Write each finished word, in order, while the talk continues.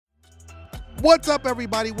What's up,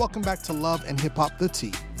 everybody? Welcome back to Love and Hip Hop The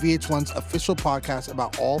Tea, VH1's official podcast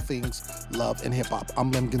about all things love and hip hop.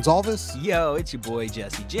 I'm Lem Gonzalez. Yo, it's your boy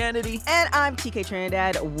Jesse Janity. And I'm TK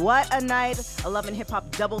Trinidad. What a night. A Love and Hip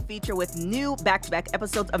Hop double feature with new back-to-back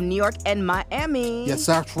episodes of New York and Miami. Yes,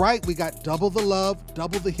 that's right. We got double the love,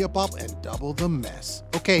 double the hip hop, and double the mess.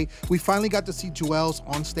 Okay, we finally got to see Juelz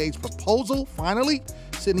on-stage proposal, finally.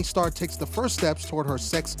 Sydney Starr takes the first steps toward her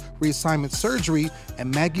sex reassignment surgery,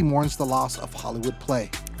 and Maggie mourns the loss of Hollywood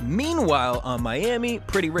Play. Meanwhile, on Miami,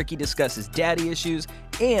 Pretty Ricky discusses daddy issues,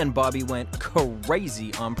 and Bobby went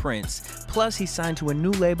crazy on Prince. Plus, he signed to a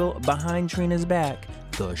new label behind Trina's back,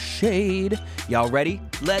 The Shade. Y'all ready?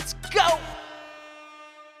 Let's go!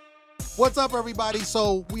 What's up, everybody?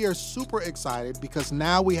 So we are super excited because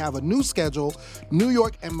now we have a new schedule, New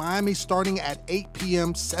York and Miami, starting at 8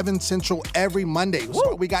 p.m., 7 Central every Monday.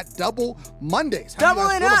 So we got double Mondays. How do you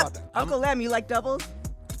guys Doubling feel up. about that? Uncle Lem, you like doubles?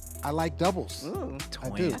 I like doubles. Ooh, I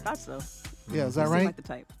Twin. do. I thought so. Yeah, is that You seem right? like the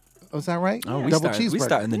type. Oh, is that right? Oh, Double we cheeseburger.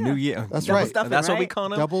 starting the new year. That's Double right. stuffing, That's what we right? call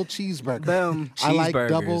them? Double cheeseburger. Boom. I like Cheeseburgers.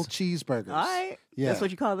 double cheeseburgers. All right. Yeah. That's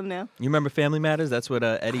what you call them now? You remember Family Matters? That's what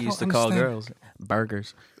Eddie used to don't call understand. girls.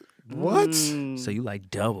 Burgers. What? So you like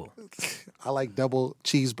double. I like double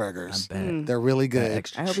cheeseburgers. I bet. They're really good.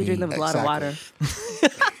 Extra I hope you drink them with a lot of water.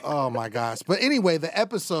 Oh my gosh. But anyway, the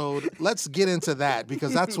episode, let's get into that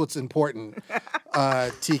because that's what's important.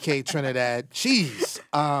 TK Trinidad. Cheese.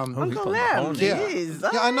 Uncle Lem, Yeah. jeez.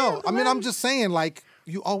 Yeah, I know. Uncle I mean, Lem. I'm just saying, like,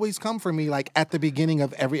 you always come for me, like, at the beginning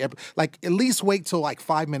of every episode. Like, at least wait till, like,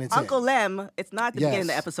 5 minutes Uncle in. Lem, it's not at the beginning of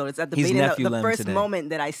the Yes. episode. It's at the He's beginning of Nephew the Lem first today. moment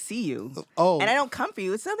that I see you. Oh. And I don't come for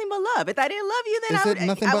you. It's nothing but love. If I didn't love you, then Is it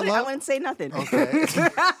nothing but I love? wouldn't say nothing. Okay.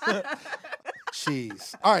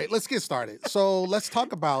 Cheese. All right, let's get started. So let's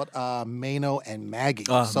talk about Mano and Maggie.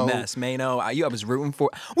 Oh, mess. Mano, I was rooting for...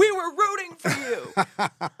 We were rooting for you!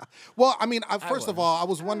 Well, I mean, first of all, I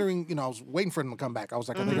was wondering, I was waiting for them to come back. I was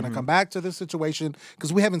like, are they going to come back to this situation?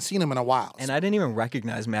 Because we haven't seen them in a while. And I didn't even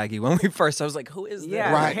recognize Maggie when we first... I was like, who is this?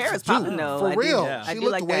 Yeah, Right. her hair is Dude, popping though. for I do- real. I She do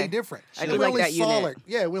looked like way that. different. I do like that unit.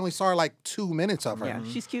 we only saw like 2 minutes of her. Yeah,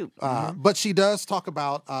 she's cute. But she does talk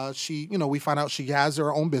about we find out she has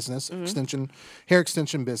her own business, hair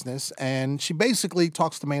extension business, and she basically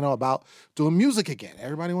talks to Mano about doing music again.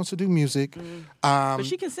 Everybody wants to do music. But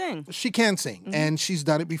she can sing. She can sing, and she's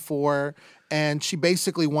done it before, and she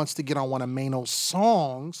basically wants to get on one of Mano's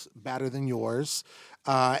songs, Better Than Yours.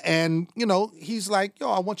 And he's like, yo,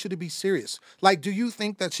 I want you to be serious. Like, do you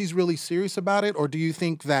think that she's really serious about it? Or do you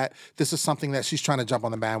think that this is something that she's trying to jump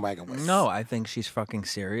on the bandwagon with? No, I think she's fucking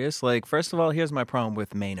serious. Like, first of all, here's my problem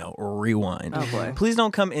with Mano. Rewind. Oh, boy. Please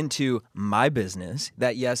don't come into my business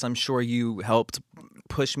that, yes, I'm sure you helped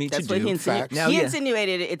push me That's to what do. he Facts. insinuated. Now, He yeah.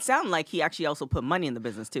 insinuated it sounded like he actually also put money in the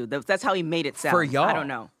business too. That's how he made it sound. For y'all. I don't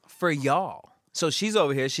know. For y'all. So she's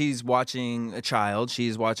over here. She's watching a child.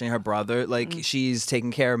 She's watching her brother. Like, she's taking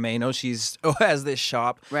care of Mano. She's has this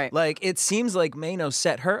shop. Right. Like, it seems like Mano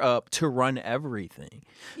set her up to run everything.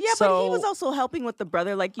 Yeah, but he was also helping with the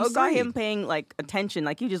brother. Like you saw Agreed. him paying like attention.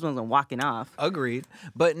 Like he just wasn't walking off. Agreed.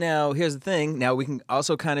 But now, here's the thing. Now, we can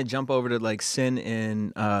also kind of jump over to, like, Sin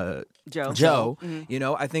and Joe.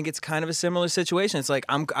 I think it's kind of a similar situation. It's like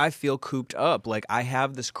I feel cooped up. Like, I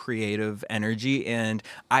have this creative energy, and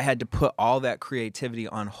I had to put all that creativity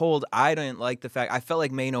on hold. I didn't like the fact I felt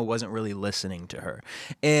like Mano wasn't really listening to her.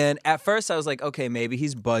 And at first, I was like, okay, maybe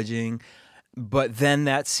he's budging. But then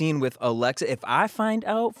that scene with Alexa, if I find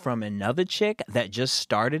out from another chick that just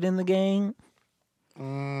started in the gang,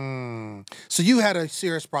 So you had a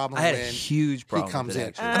serious problem I had a when huge problem he comes with in.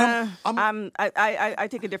 it, actually. And I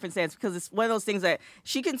take a different stance because it's one of those things that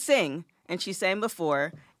she can sing and she sang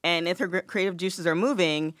before, and if her creative juices are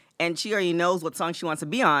moving and she already knows what song she wants to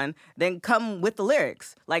be on, then come with the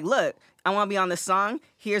lyrics. Like, look, I want to be on this song.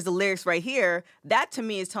 Here's the lyrics right here. That to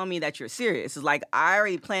me is telling me that you're serious. It's like, I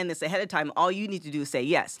already planned this ahead of time. All you need to do is say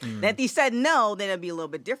yes. Then if you said no, then it'd be a little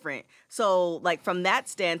bit different. So like from that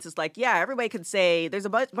stance, it's like, yeah, everybody could say, there's a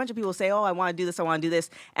bunch of people say, oh, I want to do this, I want to do this.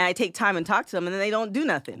 And I take time and talk to them and then they don't do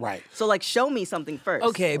nothing. Right. So like, show me something first.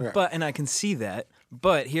 Okay, Okay. and I can see that.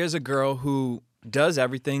 But here's a girl who does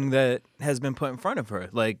everything that has been put in front of her.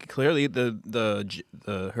 Like, clearly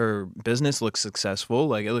her business looks successful.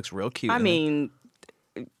 Like, it looks real cute. I And mean,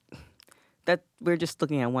 that we're just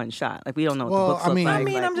looking at one shot. Like we don't know what Well, the books I look mean- like. I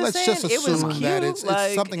mean, I'm just Let's saying just it was assume cute. that it's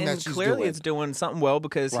like, something and that she's clearly doing. it's doing something well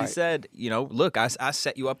because Right. he said, look, I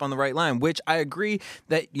set you up on the right line, which I agree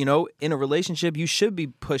that, in a relationship, you should be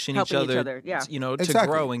pushing Helping each each other, other, yeah. to Exactly.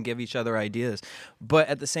 grow and give each other ideas. But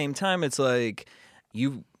at the same time, it's like,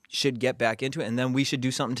 should get back into it, and then we should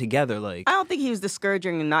do something together. Like, I don't think he was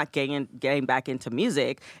discouraging and not getting back into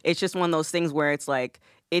music. It's just one of those things where it's like,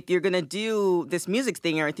 if you're gonna do this music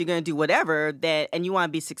thing, or if you're gonna do whatever that, and you want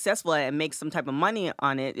to be successful at it and make some type of money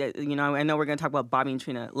on it, you know, I know we're gonna talk about Bobby and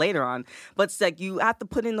Trina later on, but it's like you have to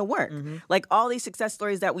put in the work. Like all these success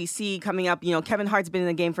stories that we see coming up, you know, Kevin Hart's been in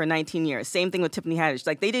the game for 19 years. Same thing with Tiffany Haddish.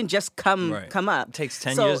 Like they didn't just come up. It takes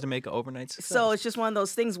 10 years to make an overnight success. So it's just one of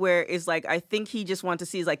those things where it's like, I think he just wants to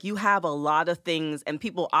see is like, you have a lot of things, and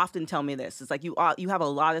people often tell me this. It's like you have a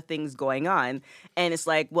lot of things going on, and it's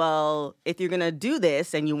like, well, if you're gonna do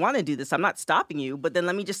this and you want to do this, I'm not stopping you, but then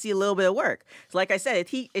let me just see a little bit of work. So like I said,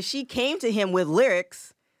 if she came to him with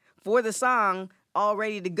lyrics for the song all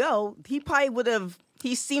ready to go, he probably would have.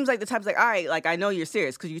 He seems like the type's like, all right, like I know you're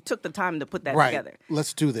serious because you took the time to put that together.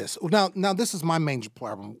 Let's do this. Now this is my major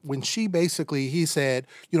problem. When he said,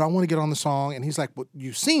 you know, I want to get on the song, and he's like, well,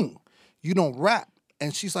 you sing, you don't rap.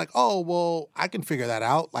 And she's like, oh, well, I can figure that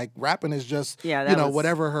out. Like, rapping is just,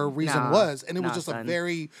 whatever her reason was. And it was just a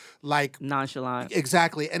very, like... nonchalant.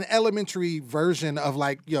 Exactly. An elementary version of,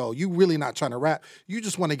 like, yo, you really not trying to rap. You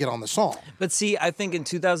just want to get on the song. But see, I think in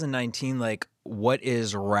 2019, like, what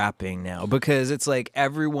is rapping now? Because it's like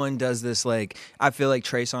everyone does this, like, I feel like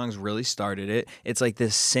Trey Songz really started it. It's like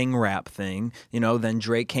this sing rap thing, you know, then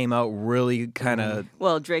Drake came out really kind of...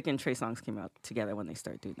 Well, Drake and Trey Songz came out together when they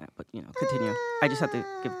started doing that, but, you know, continue. I just have to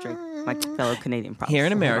give Drake, my fellow Canadian, props. Here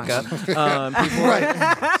in America,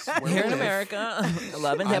 here in America,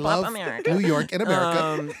 loving hip-hop America. New York and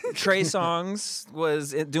America. Trey Songz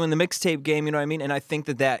was doing the mixtape game, you know what I mean? And I think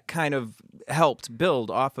that kind of helped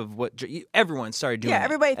build off of what everyone started doing. Yeah,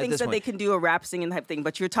 everybody thinks that they can do a rap singing type thing,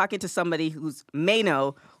 but you're talking to somebody who's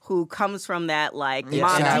Mano, who comes from that like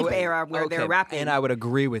Mobb Deep era where they're rapping. And I would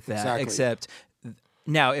agree with that, except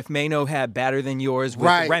now if Mano had Better Than Yours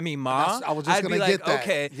with Remy Ma, I was just I'd be gonna like, get that.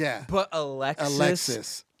 okay, yeah. But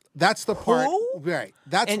Alexis. That's the part. Right.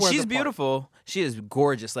 And she's beautiful. She is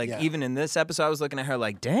gorgeous. Like, even in this episode, I was looking at her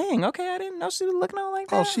like, dang, okay, I didn't know she was looking all like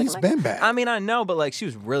that. Oh, she's been bad. I mean, I know, but, like, she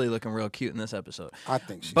was really looking real cute in this episode. I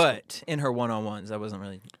think she's But in her one-on-ones, I wasn't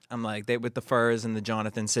really... I'm like, with the furs and the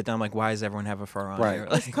Jonathan sit down, I'm like, why does everyone have a fur on here?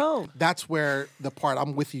 Like, it's cold. That's where the part,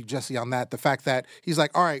 I'm with you, Jesse, on that. The fact that he's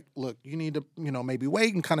like, all right, look, you need to, you know, maybe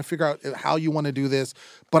wait and kind of figure out how you want to do this,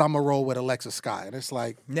 but I'm going to roll with Alexis Sky. And it's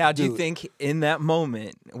like, now, do you think in that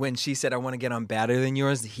moment when she said, I want to get on Better Than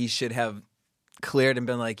Yours, he should have cleared and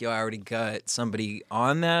been like, yo, I already got somebody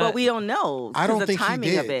on that? But we don't know. I don't the think timing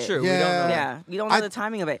he did. of it. Sure, we don't know. Yeah, we don't know the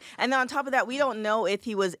timing of it. And then on top of that, we don't know if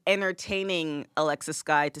he was entertaining Alexis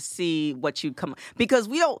Sky to see what she'd come... Because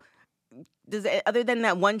we don't... Other than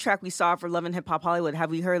that one track we saw for Love and Hip Hop Hollywood, have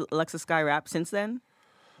we heard Alexis Sky rap since then?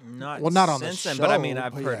 Not on the since then, show, but I mean,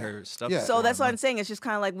 I've heard her stuff. Yeah. So that's what I'm saying. It's just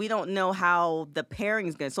kind of like we don't know how the pairing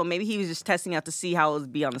is going. So maybe he was just testing out to see how it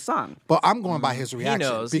would be on the song. But I'm going by his reaction. He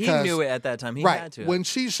knows. Because, he knew it at that time. He had to. When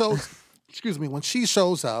she shows... when she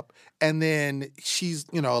shows up and then she's,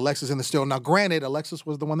 you know, Alexis in the studio. Now, granted, Alexis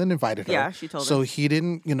was the one that invited her. Yeah, she told So her. he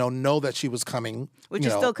didn't, you know that she was coming. Which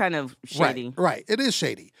is still kind of shady. Right. It is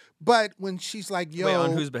shady. But when she's like, yo... Wait,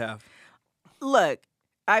 on whose behalf? Look,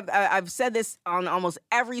 I've said this on almost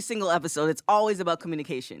every single episode. It's always about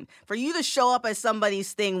communication. For you to show up at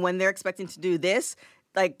somebody's thing when they're expecting to do this,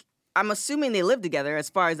 like... I'm assuming they live together, as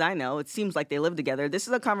far as I know. It seems like they live together. This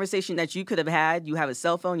is a conversation that you could have had. You have a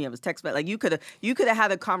cell phone, you have a text, like you could have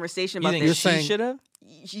had a conversation about you think this. She should have?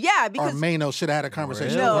 Yeah, because or Mano should have had a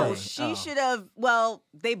conversation no, with her. she should have. Well,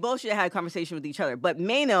 they both should have had a conversation with each other. But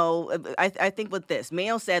Mano, I think with this,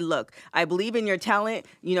 Mano said, "Look, I believe in your talent.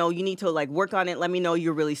 You know, you need to like work on it. Let me know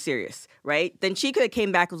you're really serious, right?" Then she could have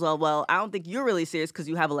came back as well. Well, I don't think you're really serious because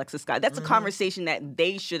you have Alexis Sky. That's a conversation that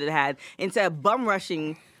they should have had instead of bum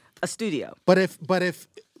rushing a studio. But if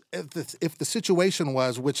the situation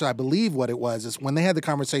was, which I believe what it was, is when they had the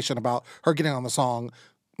conversation about her getting on the song,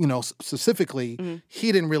 you know, specifically,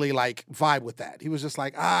 he didn't really like vibe with that. He was just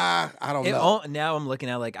like, I don't know. Now I'm looking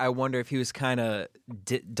at like, I wonder if he was kind of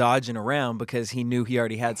dodging around because he knew he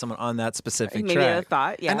already had someone on that specific Maybe track. I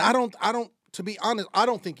thought, yeah. And I don't. To be honest, I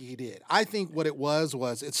don't think he did. I think what it was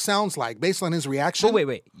it sounds like, based on his reaction. But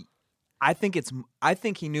wait. I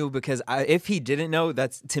think he knew because if he didn't know,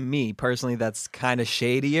 that's, to me personally, that's kind of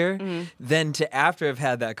shadier than to after have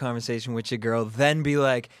had that conversation with your girl, then be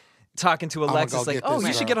like talking to Alexis like, oh,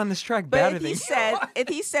 you should get on this track better than if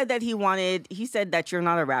he said that he said that you're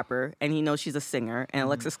not a rapper and he knows she's a singer and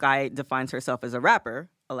Alexis Sky defines herself as a rapper,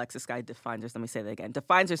 defines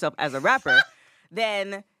herself as a rapper,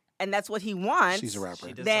 then and that's what he wants, She's a rapper.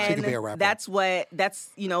 She then She could be a rapper.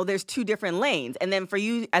 there's two different lanes. And then for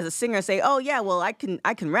you as a singer say, oh yeah, well I can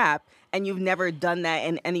rap, and you've never done that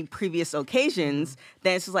in any previous occasions,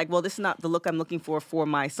 then it's just like, well, this is not the look I'm looking for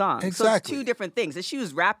my song. So it's Exactly. two different things. If she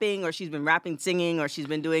was rapping, or she's been rapping, singing, or she's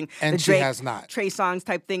been doing And the she Drake, has not. Trey Songz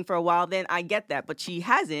type thing for a while, then I get that. But she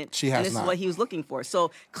hasn't. She has and this not. is what he was looking for.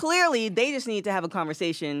 So clearly they just need to have a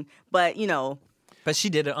conversation. But But she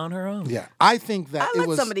did it on her own. Yeah, I think that I it let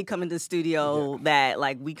was somebody come into the studio that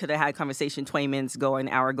like we could have had a conversation 20 minutes ago, an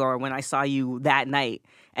hour ago, or when I saw you that night,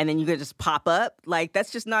 and then you could just pop up. Like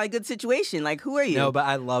that's just not a good situation. Like who are you? No, but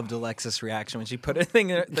I loved Alexis' reaction when she put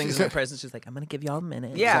things in her presence. She's like, "I'm gonna give y'all a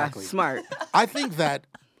minute." yeah, Exactly. smart. I think that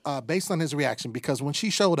based on his reaction, because when she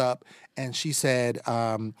showed up and she said,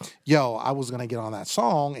 yo, I was going to get on that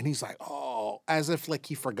song, and he's like, oh, as if like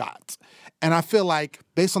he forgot. And I feel like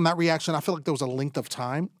based on that reaction, I feel like there was a length of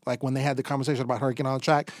time, like when they had the conversation about her getting on the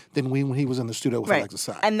track, than when he was in the studio with Right. Alexis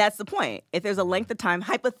Side. And that's the point. If there's a length of time,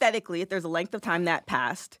 hypothetically, if there's a length of time that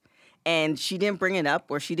passed, and she didn't bring it up,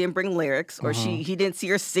 or she didn't bring lyrics, or he didn't see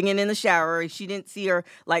her singing in the shower, or she didn't see her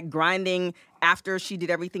like grinding after she did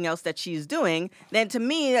everything else that she's doing, then to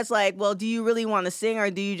me that's like, well, do you really want to sing, or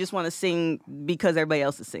do you just want to sing because everybody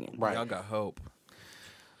else is singing? Right. Y'all got hope.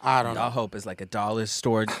 I don't know. Y'all hope is like $1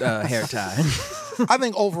 store hair tie. I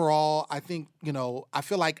think overall, I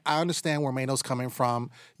feel like I understand where Mano's coming from.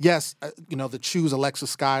 Yes, to choose Alexis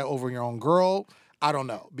Sky over your own girl, I don't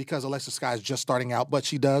know, because Alexis Sky is just starting out, but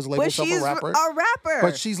she does label But herself she's a rapper. a rapper.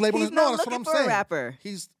 But she's labeled He's as no. not That's what looking I'm for saying. a rapper.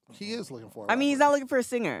 He is looking for. I mean, he's not looking for a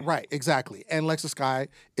singer. Right, exactly. And Alexis Sky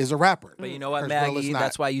is a rapper. But you know what, Her girl is Maggie? not.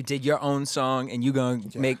 That's why you did your own song, and you gonna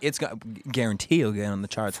make it's gonna guarantee you'll get on the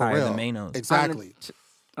charts For higher real. than Mano's. Exactly.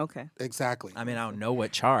 Okay. Exactly. I mean, I don't know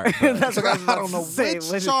what chart. But, That's what I was I about don't to know say. which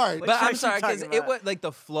What- chart. what but chart I'm you sorry because talking it about? was like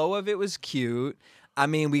the flow of it was cute. I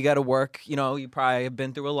mean, we got to work. You probably have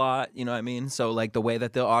been through a lot. You know what I mean? So like the way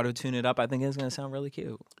that they'll auto tune it up, I think is gonna sound really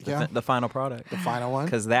cute. Yeah. The final product. The final one.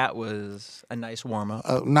 Because that was a nice warm up.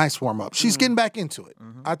 A nice warm up. She's getting back into it.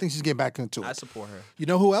 I think she's getting back into I it. support her. You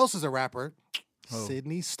know who else is a rapper?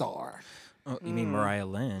 Sydney Starr. Oh, you mean Mariah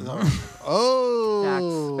Lynn?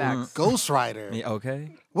 Oh, Facts. Ghostwriter. Yeah,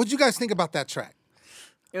 okay. What'd you guys think about that track?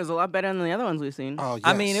 It was a lot better than the other ones we've seen. Oh, yes.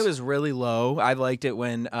 I mean, it was really low. I liked it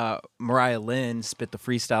when Mariah Lynn spit the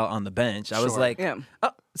freestyle on the bench. I was Sure. like, Yeah.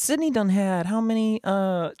 oh, Sydney done had how many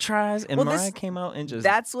tries? And Well, Mariah came out and just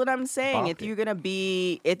That's what I'm saying. If Bonk it. you're gonna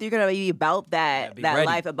be about that be that ready.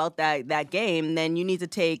 life, about that game, then you need to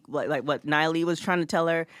take like what Niley was trying to tell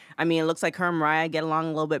her. I mean, it looks like her and Mariah get along a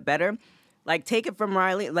little bit better. Like take it from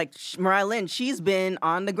Mariah Lynn. Like Mariah Lynn, she's been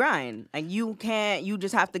on the grind. Like you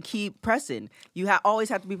just have to keep pressing. You always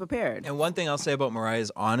have to be prepared. And one thing I'll say about Mariah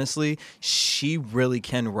is honestly, she really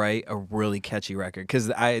can write a really catchy record.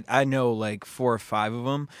 Because I know like 4 or 5 of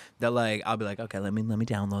them that like I'll be like, okay, let me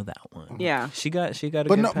download that one. Yeah. she got a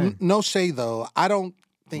But good pen. no shade though. I don't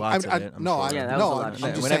think. Lots of it, I'm sure. Yeah, that was a lot of I'm shade.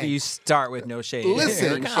 just Whenever saying. you start with no shade,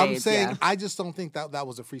 Listen, Shades, I'm saying yeah. I just don't think that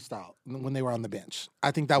was a freestyle when they were on the bench.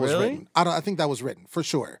 I think that was Really? written. I think that was written for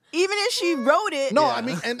sure. Even if she wrote it, No, I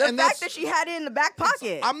mean, and the and fact that's that she had it in the back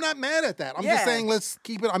pocket. I'm not mad at that. I'm Yeah. just saying let's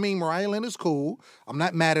keep it. I mean, Mariah Lynn is cool. I'm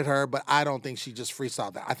not mad at her, but I don't think she just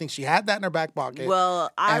freestyled that. I think she had that in her back pocket. Well,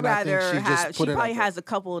 I'd and I think rather she just have. She put it probably out there. has a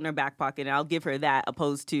couple in her back pocket, and I'll give her that,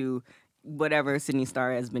 opposed to whatever Sydney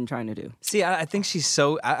Starr has been trying to do. See, I think she's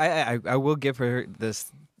so. I will give her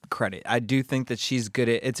this credit. I do think that she's good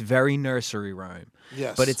at. It's very nursery rhyme.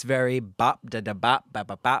 Yes. But it's very bop da da bop bop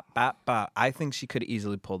bop bop bop bop. I think she could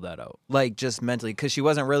easily pull that out, like just mentally, because she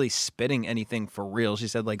wasn't really spitting anything for real. She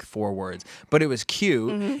said like 4 words, but it was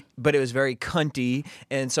cute. But it was very cunty,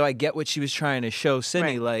 and so I get what she was trying to show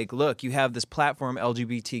Sydney. Right. Like, look, you have this platform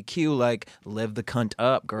LGBTQ. Like, live the cunt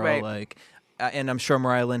up, girl. Right. Like. And I'm sure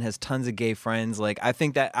Mariah Lynn has tons of gay friends. Like, I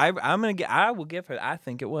think that I will give her. I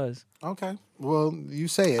think it was. Okay. Well, you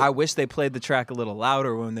say it. I wish they played the track a little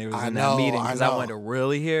louder when they was I in know, that meeting I because I know. wanted to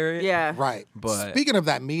really hear it. Yeah. right. But- Speaking of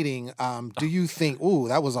that meeting, do you think? Ooh,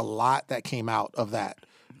 that was a lot that came out of that.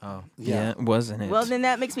 Oh, Yeah. yeah, wasn't it? Well, then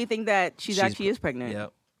that makes me think that she actually is pregnant.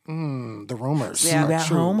 Yep. The rumors. Yeah. are You got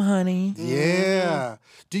true. home, honey. Yeah.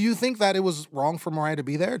 Do you think that it was wrong for Mariah to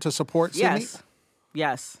be there to support Sydney? Yes.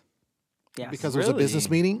 Yes. Yes. Because it was a business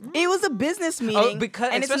Really? meeting? it was a business meeting. Oh,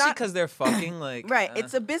 because and it's especially not- because they're fucking like Right.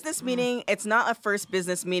 It's a business meeting. It's not a first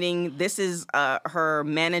business meeting. This is her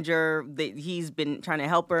manager. He's been trying to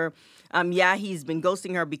help her. Yeah, he's been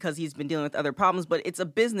ghosting her because he's been dealing with other problems, but it's a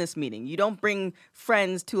business meeting. You don't bring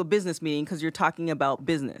friends to a business meeting because you're talking about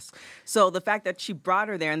business. So the fact that she brought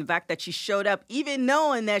her there and the fact that she showed up, even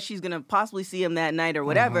knowing that she's going to possibly see him that night or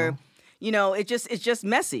whatever, it's just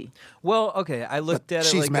messy. Well, okay, I looked at it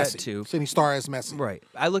She's like messy. that too. Sydney Star is messy. Right.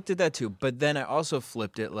 I looked at that too, but then I also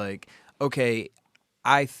flipped it like, okay,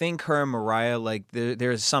 I think her and Mariah, like,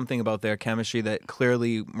 there's something about their chemistry that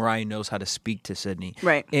clearly Mariah knows how to speak to Sydney.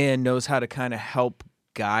 Right. And knows how to kind of help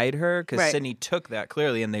guide her because Right. Sydney took that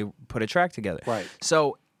clearly and they put a track together. Right.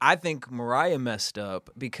 So I think Mariah messed up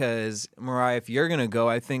because Mariah, if you're going to go,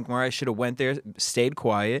 I think Mariah should have went there, stayed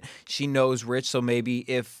quiet. She knows Rich, so maybe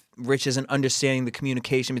if Rich isn't understanding the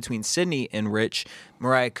communication between Sydney and Rich,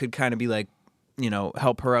 Mariah could kind of be like,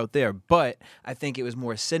 help her out there. But I think it was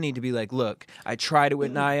more Sydney to be like, look, I tried it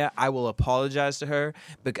with Naya. I will apologize to her,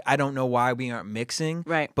 but I don't know why we aren't mixing.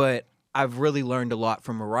 Right. But I've really learned a lot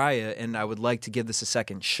from Mariah, and I would like to give this a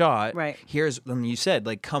second shot. Right. When you said,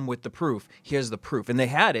 like, come with the proof. Here's the proof. And they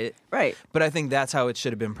had it. Right. But I think that's how it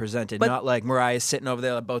should have been presented. But- Not like Mariah sitting over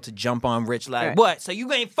there about to jump on Rich like, Right. what? So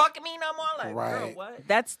you ain't fucking me no more? Like, Right. girl, what?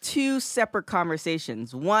 That's two separate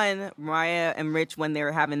conversations. One, Mariah and Rich, when they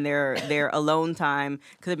were having their alone time,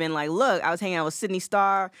 could have been like, look, I was hanging out with Sydney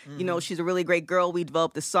Star. She's a really great girl. We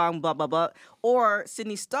developed this song, blah, blah, blah. Or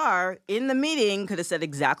Sydney Star in the meeting could have said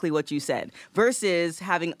exactly what you said versus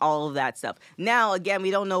having all of that stuff. Now, again,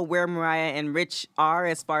 we don't know where Mariah and Rich are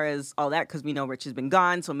as far as all that because we know Rich has been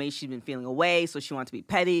gone, so maybe she's been feeling away, so she wants to be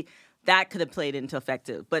petty. That could have played into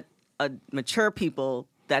effective. But mature people,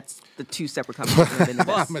 that's the two separate conversations. Have been the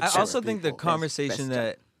best. Mature I also think the people. conversation Best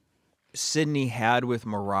that Sydney had with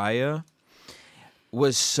Mariah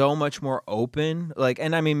was so much more open. Like,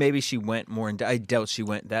 and I mean, maybe she went more in I doubt she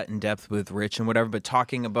went that in depth with Rich and whatever, but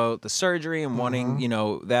talking about the surgery and wanting,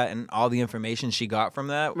 that and all the information she got from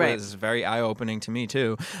that Right. was very eye-opening to me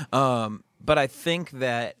too. But I think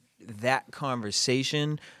that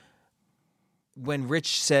conversation, when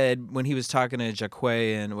Rich said, when he was talking to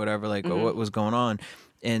Jaquay and whatever, like what was going on,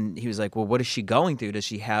 and he was like, well, what is she going through? Does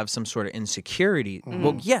she have some sort of insecurity?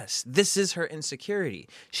 Well, yes, this is her insecurity.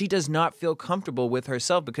 She does not feel comfortable with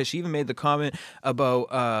herself because she even made the comment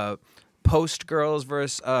about post girls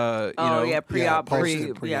versus, pre-op, Yeah, post pre.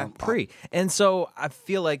 and pre- Yeah. pre. And so I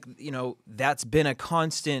feel like, that's been a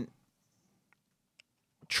constant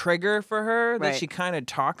trigger for her that Right. she kind of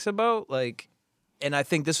talks about. Like, and I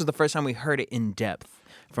think this was the first time we heard it in depth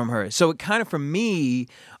from her. So it kind of, for me,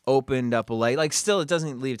 opened up a light. Like, still, it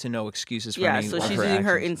doesn't leave to no excuses for Yeah, any so of she's her using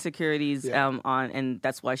her actions. insecurities Yeah. on, and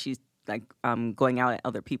that's why she's like going out at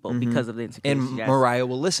other people because of the insecurities. And she has. Mariah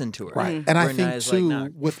will listen to her. Right. And I Where think, Naya's too,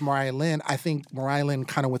 like, nah. with Mariah Lynn, I think Mariah Lynn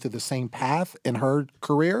kind of went through the same path in her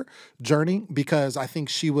career journey because I think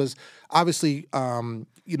she was obviously,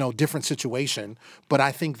 different situation. But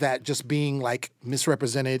I think that just being like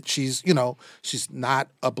misrepresented, she's not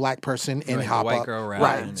a black person in Right, the hop white up. girl Right.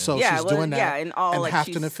 rapping. So Yeah, she's well, doing that. yeah, and all, like,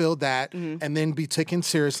 having to she's- feel that and then be taken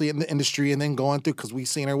seriously in the industry and then going through, because we've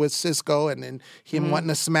seen her with Cisco and then him wanting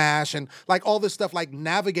to smash and like all this stuff, like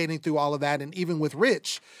navigating through all of that and even with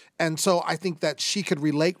Rich. And so I think that she could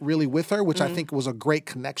relate really with her, which I think was a great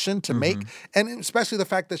connection to make. And especially the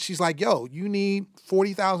fact that she's like, yo, you need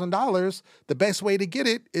 $40,000. The best way to get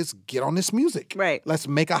it is get on this music. Right. Let's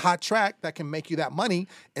make a hot track that can make you that money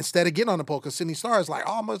instead of getting on the pole. Because Sydney Star is like,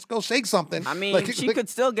 oh, let's go shake something. I mean, Like, she could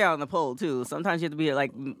still get on the pole too. Sometimes you have to be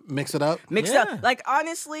like mix it up. mixed Yeah. up. Like,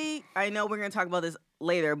 honestly, I know we're gonna talk about this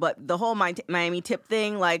later, but the whole Miami Tip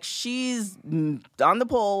thing, like, she's on the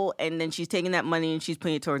pole and then she's taking that money and she's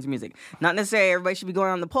putting it towards music. Not necessarily everybody should be going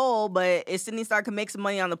on the pole, but if Sydney Star can make some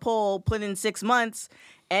money on the pole, put in 6 months,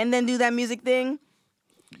 and then do that music thing,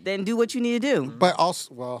 then do what you need to do. But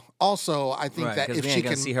also, I think Right, that because if we she ain't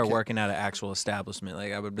gonna can see her working at an actual establishment.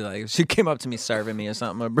 Like, I would be like, if she came up to me serving me or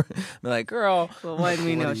something, I'd be like, girl. Well, why do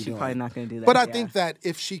we know are you she's doing? probably not gonna do that? But I Yeah. think that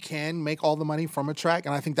if she can make all the money from a track,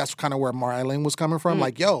 and I think that's kind of where Mariah Lynn was coming from,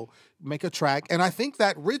 like, yo, make a track. And I think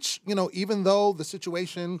that Rich, even though the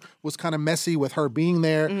situation was kind of messy with her being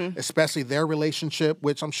there, especially their relationship,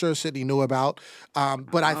 which I'm sure Sydney knew about,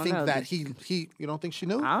 but I don't think know. that he, you don't think she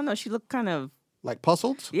knew? I don't know. She looked kind of Like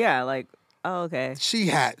puzzled? like, oh, okay. She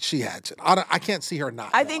had to. I can't see her not.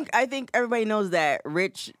 I think everybody knows that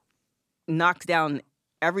Rich knocks down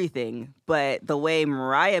everything, but the way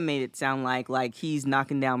Mariah made it sound like he's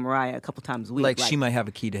knocking down Mariah a couple times a week. Like, she might have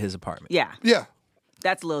a key to his apartment. Yeah, Yeah.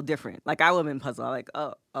 that's a little different. Like, I would have been puzzled. I'm like,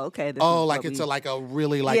 oh, okay. This Oh, is like what it's we- a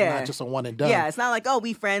really like Yeah. not just a one and done. Yeah, it's not like, oh,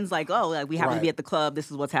 we friends. Like, oh, like we happen to Right. be at the club. This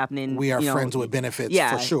is what's happening. We are you know. friends with benefits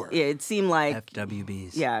Yeah, for sure. Yeah, it seemed like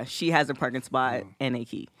FWBs. she has a parking spot and a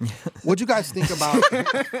key. What'd you guys think about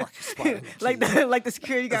parking spot? like the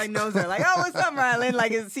security guy knows her. Like, oh, what's up, Rylan?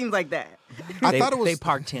 Like, it seems like that. I thought it was they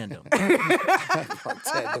park tandem.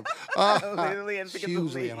 tandem. Literally and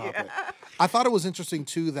Hugely figuratively. inappropriate. I thought it was interesting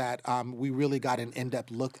too that we really got an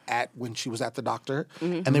in-depth look at when she was at the doctor,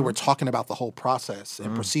 and they were talking about the whole process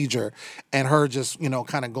and procedure, and her just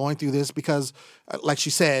kind of going through this because, like she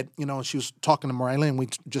said, she was talking to Mariah Lynn. We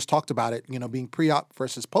just talked about it. Being pre-op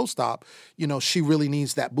versus post-op. She really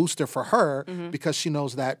needs that booster for her because she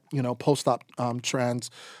knows that post-op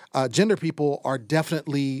transgender people are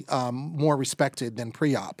definitely more respected than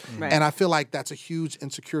pre-op, Right. and I feel like that's a huge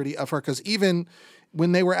insecurity of her because even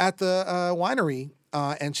when they were at the winery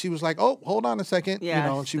and she was like, oh, hold on a second,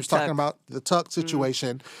 Yeah, and she the was talking tuck. about the tuck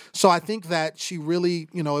situation. So I think that she really,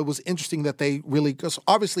 it was interesting that they really, because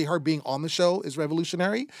obviously her being on the show is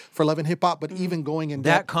revolutionary for Love and Hip Hop, but even going in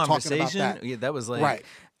That depth talking about conversation, that. yeah, that was like, Right.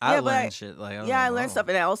 I Yeah, but learned shit. Like, I was Yeah, I like, learned oh. stuff,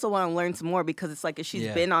 and I also want to learn some more because it's like if she's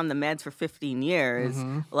Yeah. been on the meds for 15 years,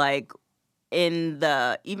 like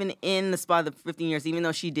even in the spot of the 15 years, even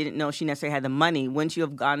though she didn't know she necessarily had the money, wouldn't you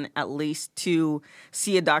have gone at least to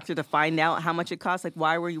see a doctor to find out how much it costs? Like,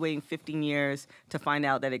 why were you waiting 15 years to find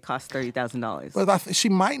out that it cost $30,000? But she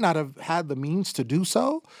might not have had the means to do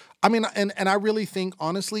so. I mean, and I really think,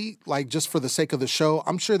 honestly, like just for the sake of the show,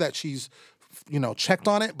 I'm sure that she's checked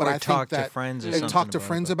on it, but Or I think talked to that friends or and something talked to about it,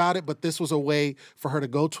 friends but- about it. But this was a way for her to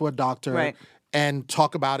go to a doctor Right. and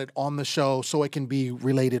talk about it on the show, so it can be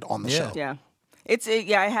related on the Yeah. show.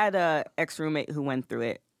 Yeah, I had a ex roommate who went through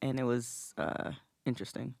it, and it was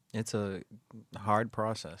interesting. It's a hard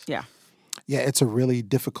process. Yeah. Yeah, it's a really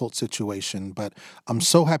difficult situation, but I'm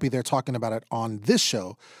so happy they're talking about it on this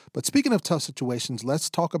show. But speaking of tough situations, let's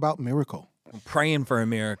talk about Miracle. Praying for a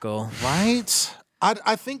miracle. Right?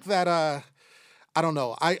 I think that I don't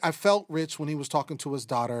know. I felt Rich when he was talking to his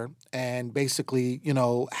daughter and basically,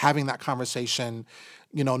 having that conversation,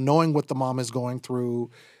 knowing what the mom is going through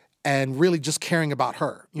and really just caring about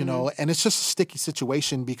her, and it's just a sticky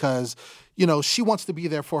situation because, she wants to be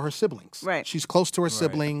there for her siblings. Right. She's close to her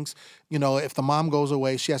siblings. If the mom goes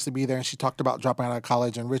away, she has to be there. And she talked about dropping out of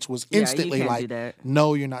college, and Rich was you instantly can't do like, that.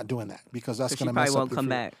 no, you're not doing that because that's 'Cause she going to mess probably up won't your come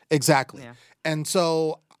future." back. Exactly. Yeah. And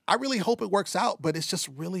so I really hope it works out, but it's just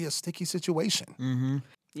really a sticky situation.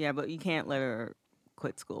 Yeah, but you can't let her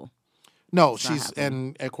quit school. No, not she's,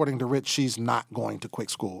 and according to Rich, she's not going to quit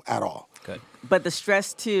school at all. Good. But the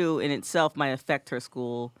stress too in itself might affect her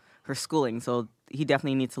schooling. So he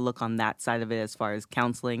definitely needs to look on that side of it as far as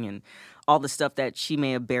counseling and all the stuff that she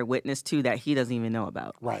may have bear witness to that he doesn't even know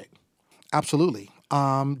about. Right. Absolutely.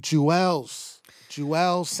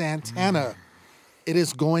 Jewel Santana, it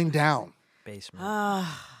is going down. Basement.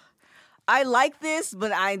 I like this,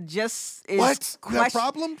 but I just is What? You have question-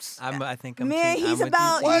 problems? I think I'm Man, team- I'm he's with you,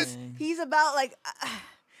 about What? he's about like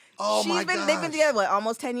Oh my they've been gosh. together what,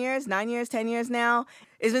 almost 10 years, 9 years, 10 years now.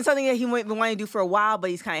 It's been something that he been wanting to do for a while,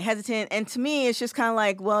 but he's kind of hesitant. And to me, it's just kind of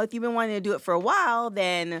like, well, if you've been wanting to do it for a while,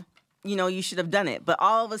 then you should have done it. But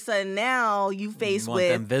all of a sudden now you face want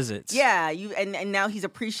with them visits. Yeah, and now he's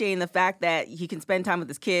appreciating the fact that he can spend time with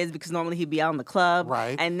his kids because normally he'd be out in the club.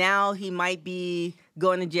 Right. And now he might be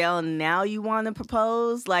going to jail and now you want to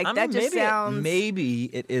propose? Like I that mean, just sounds maybe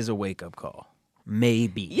it is a wake up call.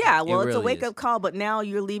 Maybe. Yeah, well, It it's a really wake is. up call, but now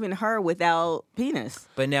you're leaving her without penis.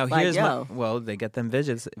 But now Like, here's yo. well, they get them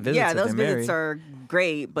visits. Yeah, if those they're visits married. are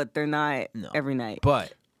great, but they're not every night.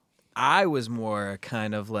 But I was more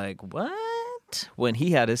kind of like, what? When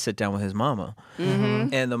he had to sit down with his mama.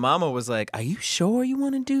 Mm-hmm. And the mama was like, are you sure you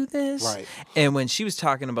want to do this? Right. And when she was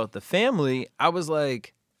talking about the family, I was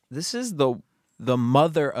like, this is the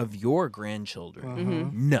mother of your grandchildren.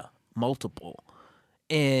 Mm-hmm. No, multiple.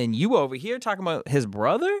 And you over here talking about his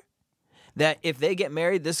brother? That if they get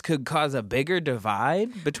married, this could cause a bigger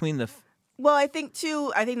divide between the... Well, I think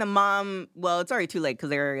the mom, well, it's already too late because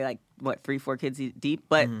they're already like, what, 3-4 kids deep?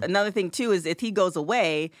 But another thing too is if he goes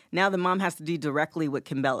away, now the mom has to deal directly with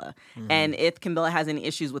Kimbella. And if Kimbella has any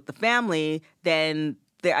issues with the family, then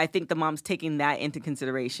I think the mom's taking that into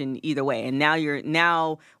consideration either way. And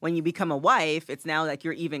now when you become a wife, it's now like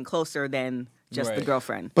you're even closer than just the Right.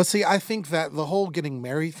 girlfriend. But see, I think that the whole getting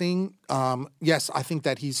married thing, yes, I think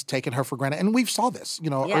that he's taken her for granted. And we saw this,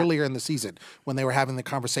 Yeah. earlier in the season when they were having the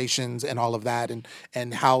conversations and all of that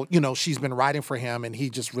and how, she's been riding for him and he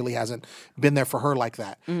just really hasn't been there for her like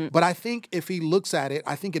that. But I think if he looks at it,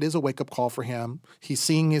 I think it is a wake-up call for him. He's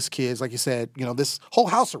seeing his kids, like you said, this whole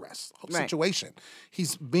house arrest Right. situation.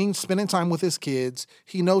 He's spending time with his kids.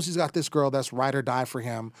 He knows he's got this girl that's ride or die for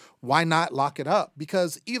him. Why not lock it up?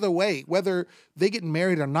 Because either way, whether they get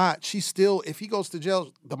married or not, she's still, if he goes to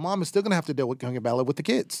jail, the mom is still going to have to deal with Bella with the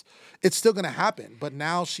kids. It's still going to happen. But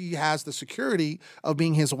now she has the security of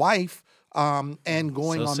being his wife and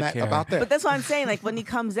going So on that secure. about that. But that's what I'm saying. Like when he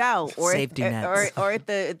comes out, or Safety nets. or if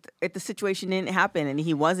the situation didn't happen and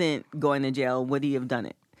he wasn't going to jail, would he have done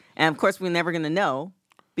it? And of course, we're never gonna know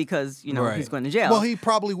because Right. he's going to jail. Well, he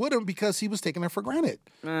probably wouldn't because he was taking it for granted.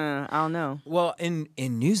 I don't know. Well, in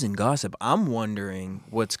news and gossip, I'm wondering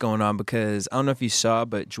what's going on because I don't know if you saw,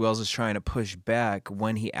 but Juelz is trying to push back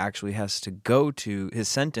when he actually has to go to his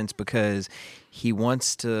sentence because he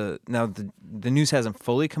wants to. Now, the news hasn't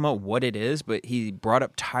fully come out what it is, but he brought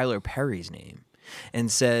up Tyler Perry's name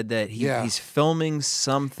and said that he's filming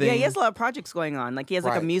something. Yeah, he has a lot of projects going on. Like he has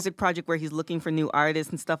like a Right. music project where he's looking for new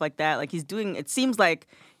artists and stuff like that. Like he's doing. It seems like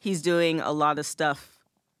he's doing a lot of stuff.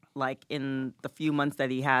 Like in the few months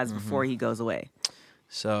that he has before he goes away.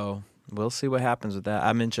 So we'll see what happens with that.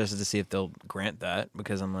 I'm interested to see if they'll grant that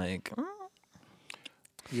because I'm like,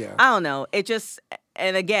 Yeah. I don't know. It just,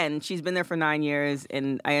 and again, she's been there for 9 years,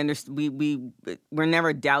 and I understand. We're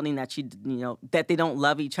never doubting that that they don't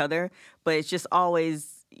love each other, but it's just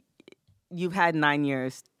always you've had 9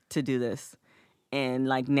 years to do this, and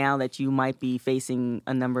like now that you might be facing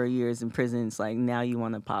a number of years in prison, it's like now you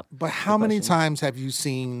want to pop. But how many times have you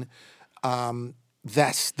seen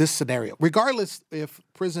this scenario? Regardless if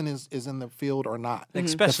prison is in the field or not.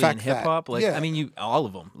 especially The in fact that- hip hop. Like, yeah. I mean, all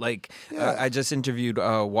of them. Like, Yeah. I just interviewed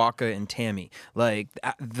Waka and Tammy. Like,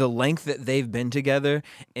 the length that they've been together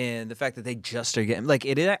and the fact that they just are getting like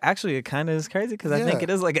it actually kind of is crazy because I think Yeah. it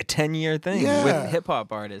is like a 10-year thing Yeah. with hip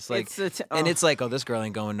hop artists. Like, And it's like, oh, this girl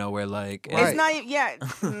ain't going nowhere. Like, Right. It's not, yeah.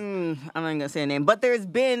 I'm not gonna say a name, but there's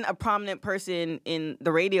been a prominent person in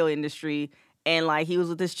the radio industry, and like he was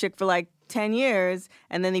with this chick for like 10 years,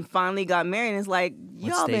 and then he finally got married. And it's like what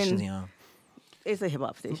y'all station's he been. on? It's a hip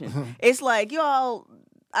hop station. It's like y'all.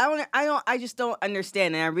 I just don't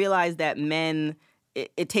understand, and I realize that men.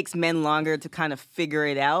 It takes men longer to kind of figure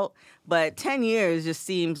it out, but 10 years just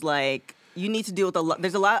seems like. You need to deal with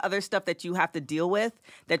there's a lot of other stuff that you have to deal with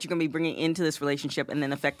that you're going to be bringing into this relationship and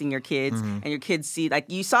then affecting your kids and your kids see like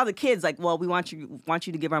you saw the kids like, well, we want you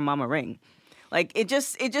to give our mom a ring. Like it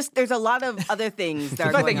just there's a lot of other things that The are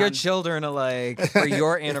fact going that your on. children are like, for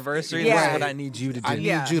your anniversary, Yeah. that's what I need you to do. I need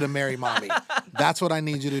Yeah. you to marry mommy. That's what I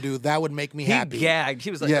need you to do. That would make me He happy. gagged. He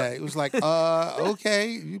was like, Yeah, it was like, okay,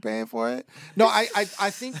 you paying for it? No, I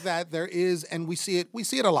think that there is, and we see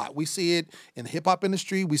it a lot. We see it in the hip hop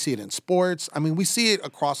industry. We see it in sports. I mean, we see it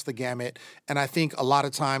across the gamut. And I think a lot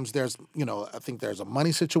of times there's a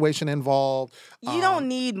money situation involved. You don't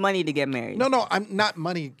need money to get married. No, I'm not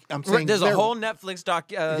money. I'm saying there's a there- whole Netflix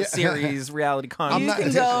series reality content. You not-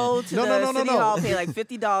 can go to No, the no, city hall, pay like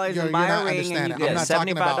 $50 You're and buy not a ring, and you understanding. good. I'm not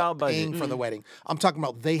talking $75 about budget. paying for the wedding. I'm talking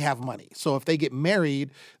about they have money. So if they get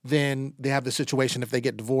married, then they have the situation. If they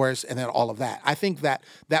get divorced, and then all of that. I think that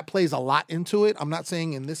plays a lot into it. I'm not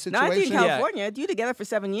saying in this Now, situation. I think in California, if you're together for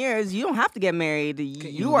 7 years, you don't have to get married.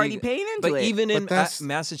 You already paying into but it. even in But that's-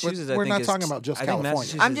 Massachusetts, we're I think not it's- talking about just I think California.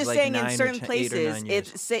 Massachusetts I'm is just like saying in 9 or certain 8 or places, 9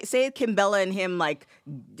 years. say Kim Bella and him like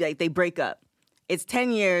they break up. It's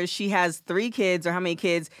 10 years. She has 3 kids or how many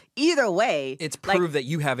kids. Either way, it's like, proof that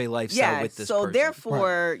you have a lifestyle with this so person.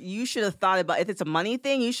 therefore, you should have thought about if it's a money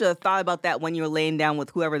thing. You should have thought about that when you were laying down with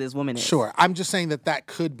whoever this woman is. Sure, I'm just saying that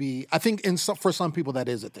could be. I think for some people that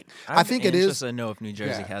is a thing. I think it is. Just to know if New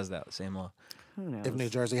Jersey Yeah. has that same law. If New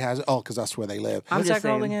Jersey has it, because that's where they live. I'm What's just that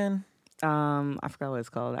called saying. again? I forgot what it's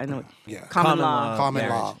called. I know. Yeah. Common law. Common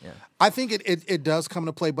marriage, law. yeah. I think it does come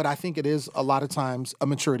into play, but I think it is a lot of times a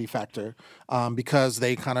maturity factor because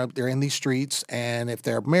they're in these streets, and if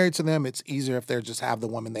they're married to them, it's easier if they just have the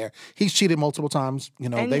woman there. He's cheated multiple times. You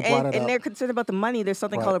know, And, they brought it and up. they're concerned about the money. There's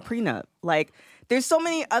something Right. called a prenup. Like there's so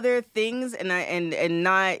many other things, and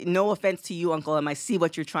not no offense to you, Uncle M. I see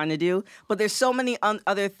what you're trying to do, but there's so many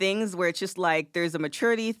other things where it's just like there's a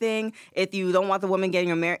maturity thing. If you don't want the woman getting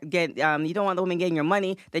you don't want the woman getting your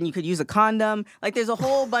money, then you could use a condom. Like there's a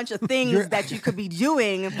whole bunch of things that you could be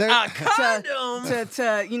doing. Condom.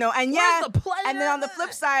 To and Where's the pleasure and then on the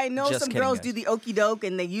flip side, I know Just some kidding, girls guys. do the okey doke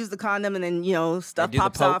and they use the condom and then stuff They do the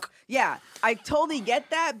pops off. poke. Yeah, I totally get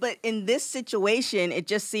that, but in this situation, it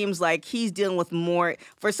just seems like he's dealing with more.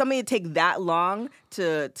 For somebody to take that long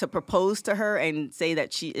to propose to her and say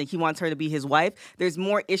that he wants her to be his wife, there's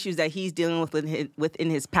more issues that he's dealing with within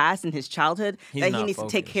his past and his childhood He's that he not needs to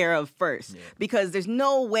take focused. care of first. Because there's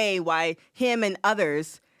no way why him and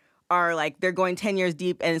others are like they're going 10 years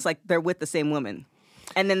deep and it's like they're with the same woman,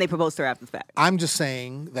 and then they propose to her after the fact. I'm just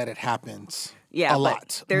saying that it happens. Yeah, a but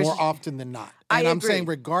lot there's- more often than not. And I'm agree. saying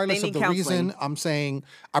regardless They of need the counseling. reason, I'm saying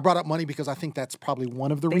I brought up money because I think that's probably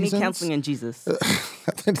one of the They reasons. need counseling and Jesus.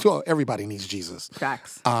 Well, everybody needs Jesus.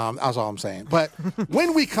 Facts. That's all I'm saying. But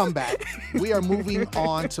when we come back, we are moving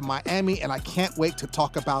on to Miami, and I can't wait to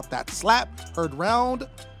talk about that slap heard round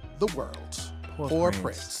the world. Poor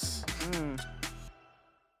Prince.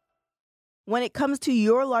 When it comes to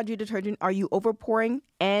your laundry detergent, are you overpouring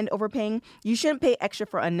and overpaying? You shouldn't pay extra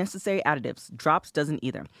for unnecessary additives. Drops doesn't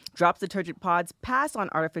either. Drops detergent pods pass on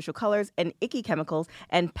artificial colors and icky chemicals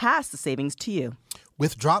and pass the savings to you.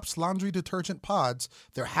 With Drops laundry detergent pods,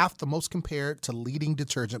 they're half the most compared to leading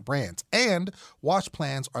detergent brands. And wash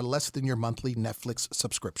plans are less than your monthly Netflix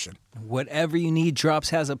subscription. Whatever you need, Drops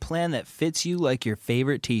has a plan that fits you like your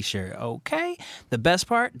favorite t-shirt, okay? The best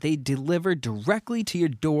part, they deliver directly to your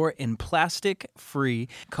door in plastic-free,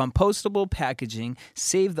 compostable packaging,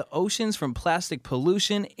 save the oceans from plastic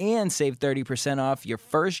pollution, and save 30% off your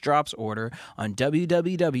first Drops order on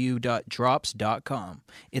www.drops.com.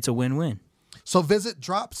 It's a win-win. So visit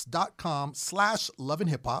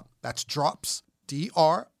drops.com/loveandhiphop. That's drops,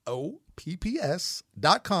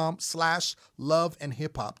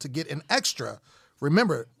 DROPPS.com/loveandhiphop to get an extra,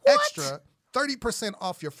 remember, extra 30%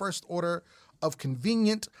 off your first order of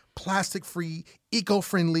convenient, plastic-free,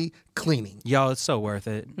 eco-friendly cleaning. Y'all, it's so worth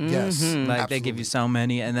it. Yes, Like, they give you so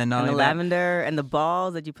many, and then not And the only that, lavender and the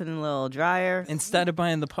balls that you put in a little dryer. instead of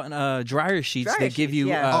buying the dryer sheets, Dryer they give sheets, you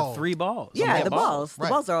yeah. 3 balls. Yeah, the balls. Right.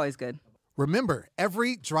 The balls are always good. Remember,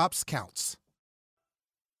 every drops counts.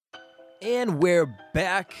 And we're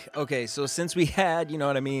back. Okay, so since we had, you know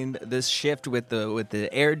what I mean, this shift with the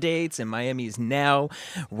air dates, and Miami is now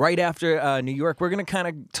right after New York, we're gonna kind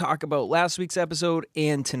of talk about last week's episode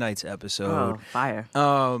and tonight's episode. Oh, fire.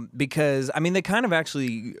 Because I mean, they kind of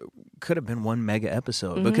actually could have been one mega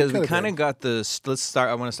episode because we Could've kind been. of got the. Let's start.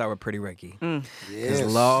 I want to start with Pretty Ricky. Yes.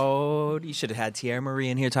 Because Lord, you should have had Tierra Marie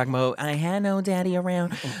in here talking about I had no daddy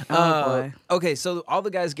around. boy. Okay, so all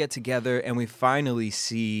the guys get together and we finally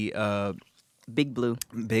see Big Blue.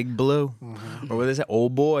 Big Blue, or what is it?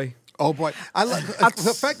 Old boy. Oh boy, I love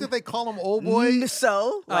the fact that they call him old boy.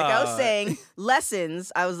 So, like I was saying,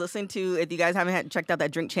 lessons. I was listening to, if you guys haven't checked out that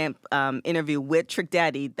Drink Champ interview with Trick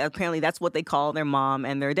Daddy, apparently that's what they call their mom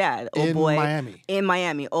and their dad. Old In boy. Miami. In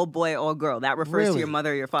Miami. Old boy, old girl. That refers to Really? your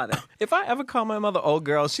mother or your father. If I ever call my mother old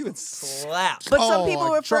girl, she would slap. But some Oh,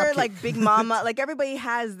 people I refer dropped like Big Mama. Like everybody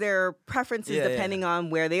has their preferences Yeah, depending on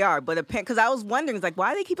where they are. But because I was wondering, it's like,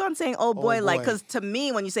 why do they keep on saying old boy? Old Like, boy. because to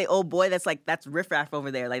me, when you say old boy, that's riffraff over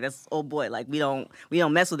there. Like that's old boy. Like we don't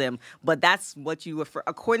mess with him. But that's what you refer,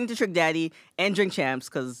 according to Trick Daddy and Drink Champs,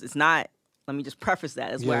 because it's not. Let me just preface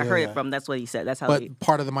that. That's where I Yeah, heard yeah. it from. That's what he said. That's how. But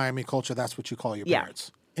part of the Miami culture, that's what you call your Yeah.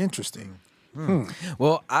 parents. Interesting.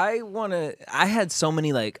 Well, I had so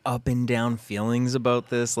many like up and down feelings about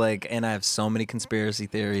this, like, and I have so many conspiracy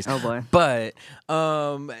theories. Oh, boy. But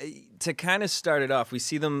to kind of start it off, we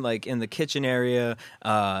see them like in the kitchen area,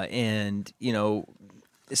 and you know,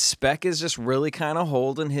 Speck is just really kind of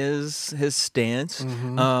holding his stance,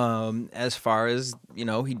 as far as, you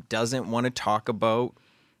know, he doesn't really want to talk about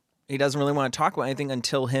anything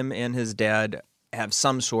until him and his dad have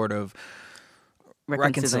some sort of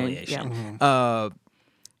reconciliation. Yeah.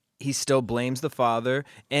 He still blames the father,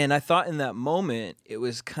 and I thought in that moment it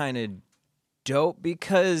was kind of dope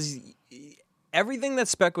because everything that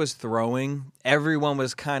Speck was throwing, everyone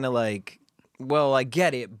was kind of like, well, I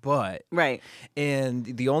get it, but Right. and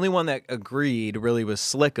the only one that agreed really was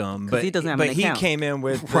Slickum, but he doesn't have an he account. came in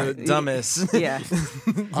with the dumbest. Yeah.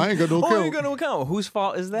 I ain't got no Oh, kill. you're gonna account. Whose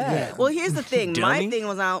fault is that? Yeah. Well, here's the thing. My Dummy. thing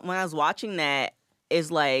was when I was watching that is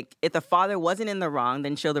like, if the father wasn't in the wrong,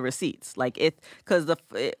 then show the receipts. Like because the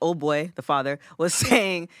old boy, the father, was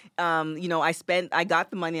saying, you know, I got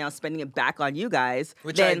the money, I was spending it back on you guys.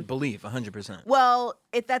 Which then, I believe 100%. well,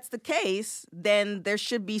 if that's the case, then there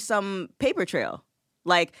should be some paper trail.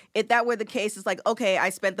 Like, if that were the case, it's like, okay,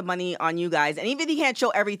 I spent the money on you guys. And even if he can't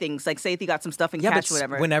show everything, it's like, say if he got some stuff in Yeah, cash but or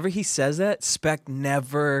whatever. whenever he says that, Speck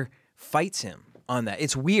never fights him on that.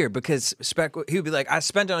 It's weird because Speck, he would be like, I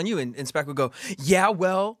spent it on you. And Speck would go, yeah,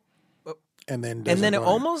 well. And then And then it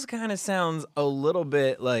almost kind of sounds a little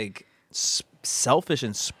bit like selfish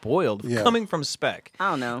and spoiled Yeah. coming from Speck. I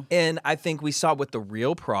don't know. And I think we saw what the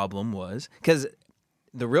real problem was, because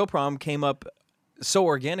the real problem came up so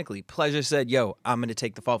organically. Pleasure said, yo, I'm going to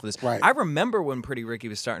take the fall for this. Right. I remember when Pretty Ricky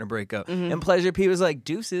was starting to break up. And Pleasure P was like,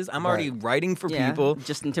 deuces, I'm already writing for Yeah, people.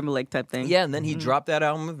 Justin Timberlake type thing. Yeah, and then he dropped that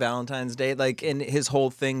album on Valentine's Day. Like, and his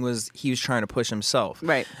whole thing was he was trying to push himself.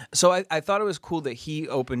 Right. So I thought it was cool that he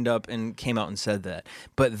opened up and came out and said that.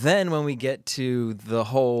 But then when we get to the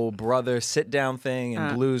whole brother sit down thing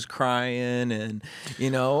and Blue's crying and,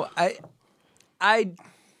 you know, I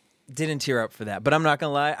didn't tear up for that, but I'm not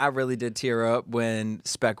gonna lie, I really did tear up when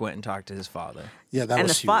Speck went and talked to his father. Yeah, that And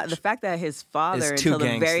was the huge. fact that his father, It's too until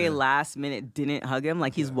the very gangster. last minute, didn't hug him,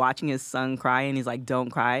 like he's watching his son cry, and he's like, "Don't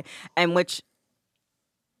cry," and which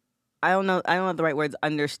I don't know the right words,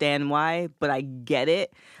 understand why, but I get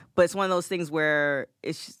it. But it's one of those things where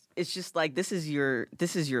it's just like this is your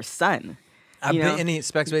son. I've You know? been, and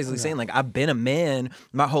Speck's basically saying, like, I've been a man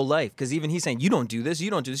my whole life. Because even he's saying, you don't do this,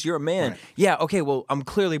 you're a man. Right. Yeah, okay, well, I'm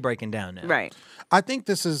clearly breaking down now. Right. I think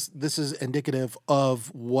this is indicative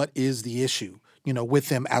of what is the issue, with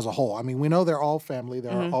them as a whole. I mean, we know they're all family,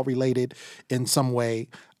 they're all related in some way,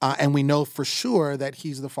 and we know for sure that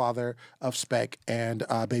he's the father of Speck and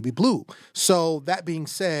Baby Blue. So that being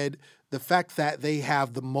said, the fact that they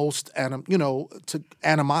have the most,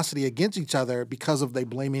 animosity against each other because of they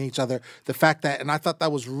blaming each other. The fact that, and I thought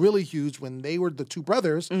that was really huge when they were the two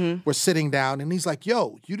brothers were sitting down, and he's like,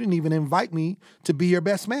 "Yo, you didn't even invite me to be your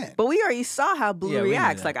best man." But we already saw how Blue Yeah, we knew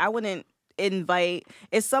reacts. that. Like I wouldn't invite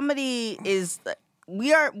if somebody is.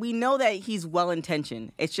 We know that he's well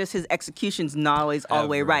intentioned. It's just his execution's not always all the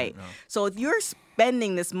way Ever, right. no. So if you're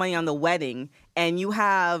spending this money on the wedding and you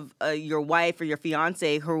have your wife or your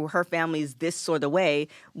fiance who her family's this sort of way,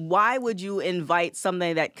 why would you invite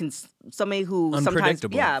somebody who sometimes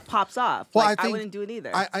Unpredictable. pops off? Well, like, I think wouldn't do it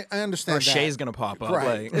either. I understand Or that. Shay's going to pop up.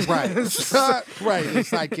 Right, Like, right, right. His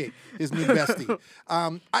sidekick, his new bestie.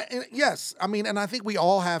 Yes, I mean, and I think we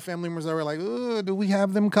all have family members that were like, "Ugh, do we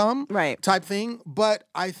have them come?" Right. type thing. But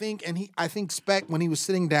I think, I think Speck, when he was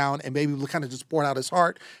sitting down and Baby Blue kind of just poured out his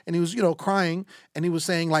heart, and he was, crying, and he was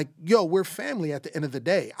saying like, "Yo, we're family at the end of the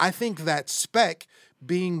day." I think that Speck,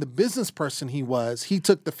 being the business person he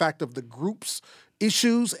took the fact of the group's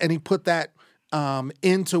issues and he put that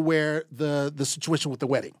into where the situation with the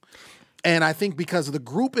wedding. And I think because the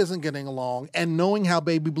group isn't getting along and knowing how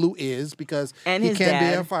Baby Blue is, because And he his can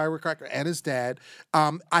be dad. a firecracker, and his dad,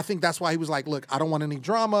 I think that's why he was like, "Look, I don't want any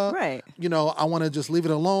drama. Right. I want to just leave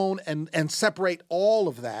it alone and separate all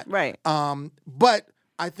of that." Right. But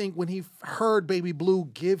I think when he heard Baby Blue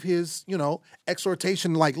give his,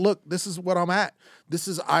 exhortation, like, "Look, this is what I'm at.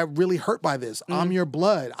 I'm really hurt by this. I'm your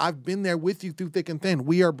blood. I've been there with you through thick and thin.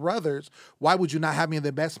 We are brothers. Why would you not have me as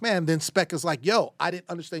the best man?" Then Speck is like, "Yo, I didn't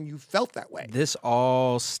understand you felt that way." this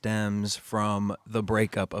all stems from the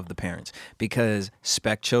breakup of the parents because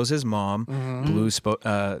Speck chose his mom, Blue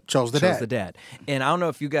Chose the dad. And I don't know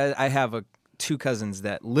if you guys, I have two cousins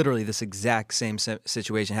that literally this exact same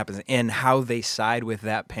situation happens and how they side with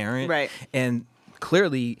that parent. Right. And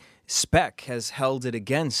clearly Speck has held it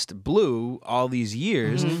against Blue all these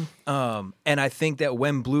years. And I think that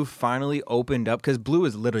when Blue finally opened up, because Blue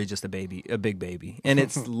is literally just a big baby, and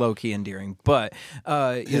it's low-key endearing, but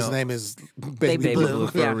His name is Baby Baby Blue. Blue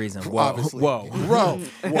for Yeah. a reason. Obviously. Whoa.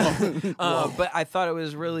 Whoa. But I thought it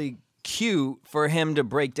was really cute for him to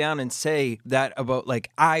break down and say that about, like,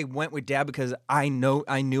 I went with Dad because I knew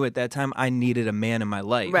at that time I needed a man in my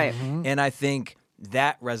life. Right. And I think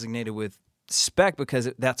that resonated with Speck because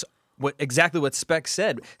that's exactly what Speck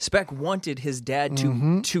said. Speck wanted his dad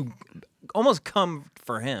to almost come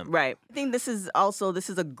for him. Right. I think this is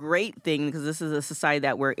a great thing because this is a society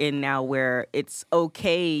that we're in now where it's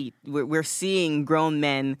okay. We're seeing grown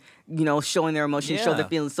men, showing their emotions, show their Yeah.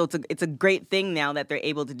 feelings. So it's a great thing now that they're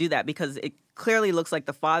able to do that because it clearly looks like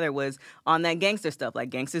the father was on that gangster stuff. Like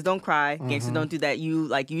gangsters don't cry, gangsters don't do that.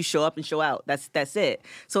 You show up and show out. That's it.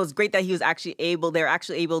 So it's great that he was they're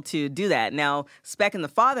actually able to do that. Now, Speck and the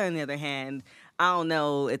father, on the other hand, I don't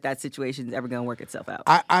know if that situation is ever going to work itself out.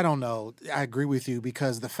 I don't know. I agree with you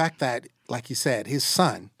because the fact that, like you said, his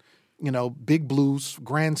son, Big Blue's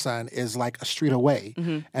grandson is like a street away.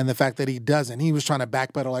 And the fact that he doesn't, he was trying to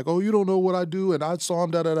backpedal like, "Oh, you don't know what I do. And I saw him,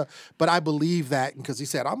 da-da-da." But I believe that because he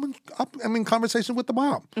said, I'm in conversation with the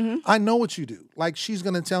mom. I know what you do. Like, she's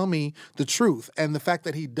going to tell me the truth. And the fact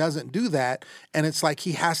that he doesn't do that, and it's like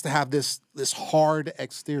he has to have this hard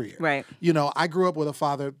exterior. Right. I grew up with a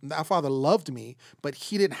father. That father loved me, but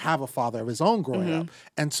he didn't have a father of his own growing up.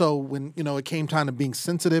 And so when, it came time to being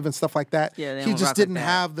sensitive and stuff like that, Yeah, they he don't just rock like didn't that.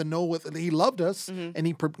 have he loved us and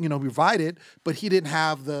he, provided, but he didn't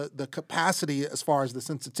have the capacity as far as the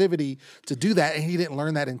sensitivity to do that. And he didn't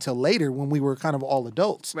learn that until later when we were kind of all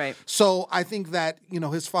adults. Right. So I think that,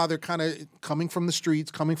 his father kind of coming from the streets,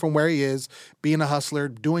 coming from where he is, being a hustler,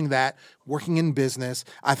 doing that, working in business,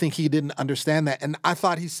 I think he didn't understand that. And I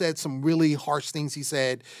thought he said some really harsh things.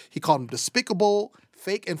 He called him despicable,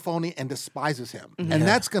 fake and phony, and despises him. And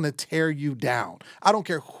that's going to tear you down. I don't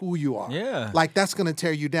care who you are. Yeah. Like, that's going to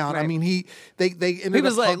tear you down. I Right. mean, they ended He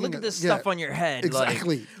was up like, hugging "Look at it. this Yeah. stuff on your head."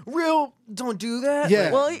 Exactly. Like, real don't do that.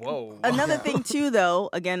 Yeah. Well, whoa. another thing too, though,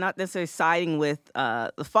 again, not necessarily siding with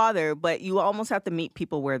the father, but you almost have to meet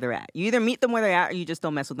people where they're at. You either meet them where they're at, or you just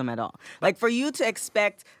don't mess with them at all. Like for you to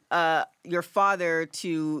expect your father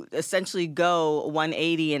to essentially go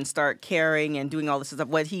 180 and start caring and doing all this stuff,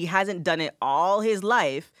 when he hasn't done it all his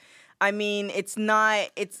life. I mean,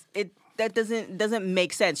 that doesn't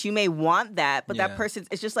make sense. You may want that, but that person,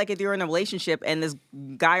 it's just like if you're in a relationship and this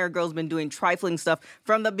guy or girl's been doing trifling stuff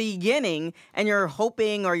from the beginning and you're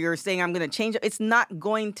hoping or you're saying, I'm going to change it. It's not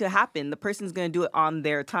going to happen. The person's going to do it on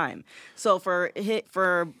their time. So for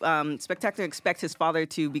Spectacular expect his father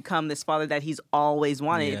to become this father that he's always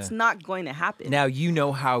wanted. It's not going to happen. Now you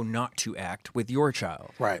know how not to act with your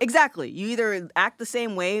child. Right. Exactly. You either act the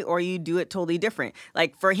same way or you do it totally different.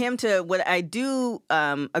 Like for him to, what I do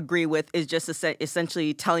agree with is just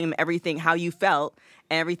essentially telling him everything, how you felt,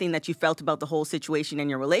 and everything that you felt about the whole situation in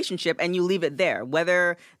your relationship, and you leave it there.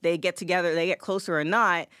 Whether they get together, they get closer or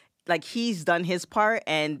not, like he's done his part.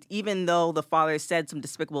 And even though the father said some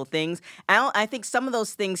despicable things, I think some of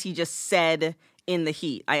those things he just said in the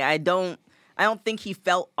heat. I don't think he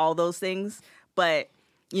felt all those things, but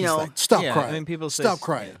you know, like, stop crying. I mean, people say, stop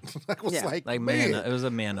crying. It was like man, man, it was a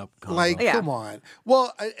man up. Combo. like come on.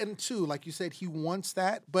 Well, and two, like you said, he wants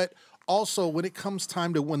that, but also when it comes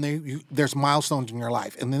time to when there's milestones in your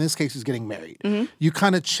life, and in this case, he's getting married. You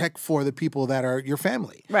kind of check for the people that are your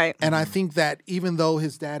family, right? And I think that even though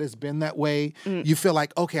his dad has been that way, you feel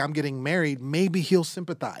like, okay, I'm getting married. Maybe he'll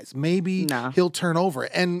sympathize. Maybe he'll turn over.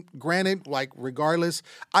 And granted, like regardless,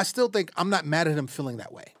 I still think I'm not mad at him feeling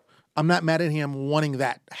that way. I'm not mad at him wanting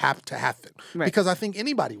that to happen because I think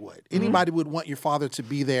anybody would. Anybody would want your father to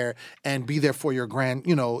be there and be there for your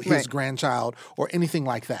his grandchild or anything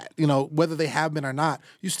like that. You know, whether they have been or not,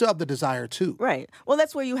 you still have the desire too. Right. Well,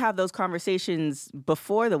 that's where you have those conversations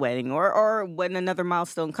before the wedding or when another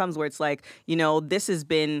milestone comes where it's like, you know, this is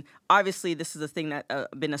a thing that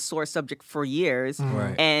been a sore subject for years,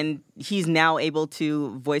 and he's now able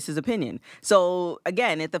to voice his opinion. So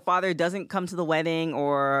again, if the father doesn't come to the wedding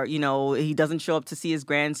or, you know, he doesn't show up to see his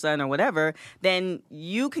grandson or whatever, then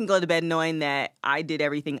you can go to bed knowing that I did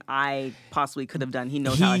everything I possibly could have done. He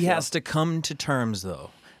knows how I feel. He has to come to terms,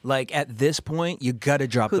 though. Like, at this point, you got to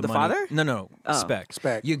drop the money. Father? No.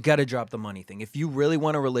 Spec. You got to drop the money thing. If you really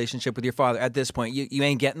want a relationship with your father, at this point, you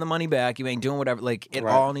ain't getting the money back. You ain't doing whatever. Like, it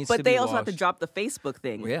all needs to be But they also have washed. to drop the Facebook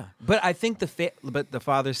thing. Yeah. But I think the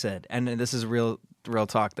father said, and this is real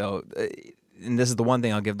talk, though, and this is the one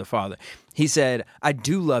thing I'll give the father. He said, I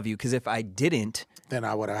do love you, because if I didn't, then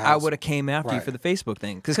I would have came after you for the Facebook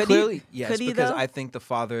thing. Because Could clearly, he? yes, Could he, because though? I think the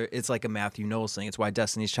father, it's like a Matthew Knowles thing. It's why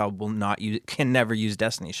Destiny's Child can never use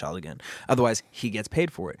Destiny's Child again. Otherwise, he gets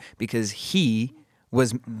paid for it because he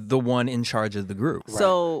was the one in charge of the group.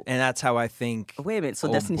 So, and that's how I think. Wait a minute. So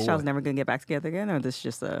Destiny's Child's never going to get back together again, or this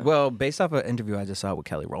just a? Well, based off an interview I just saw with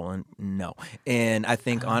Kelly Rowland, no. And I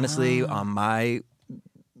think honestly, on my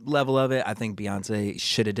level of it, I think Beyonce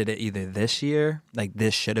should have did it either this year, like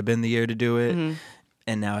this should have been the year to do it.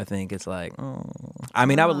 And now I think it's like, I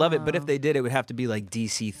mean, I would love it, but if they did, it would have to be like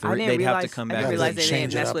DC3. They'd have to come back. I didn't realize they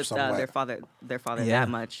change didn't it mess up with their father that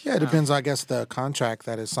much. Yeah, it depends, I guess, the contract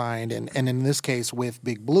that is signed, and in this case with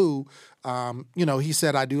Big Blue, you know, he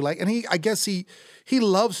said I do like, and he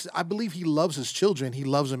loves. I believe he loves his children. He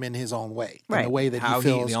loves them in his own way, in the way that he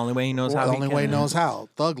feels. The only way he knows how. The only way he knows how.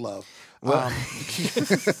 Thug love.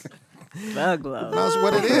 Thug love. That's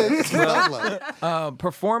what it is. Thug love.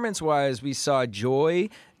 Performance-wise, we saw Joy,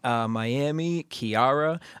 Miami,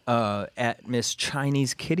 Kiara at Miss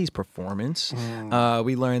Chinese Kitty's performance.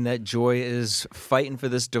 We learned that Joy is fighting for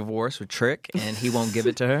this divorce with Trick, and he won't give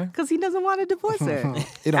it to her Because he doesn't want to divorce her.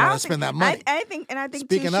 He don't want to spend that money. I think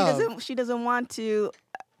Speaking too, she doesn't want to.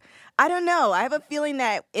 I don't know. I have a feeling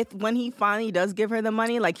that when he finally does give her the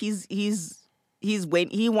money, like he's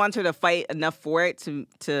waiting. He wants her to fight enough for it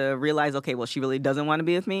to realize, okay, well, she really doesn't want to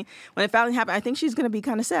be with me. When it finally happened, I think she's going to be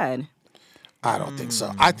kind of sad. I don't think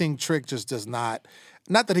so. I think Trick just does not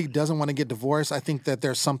that he doesn't want to get divorced. I think that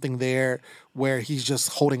there's something there where he's just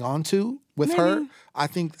holding on to with her. I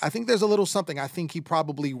think there's a little something. I think he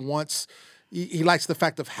probably wants. He likes the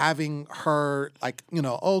fact of having her, like, you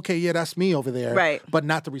know, okay, yeah, that's me over there. Right. But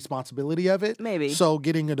not the responsibility of it. Maybe. So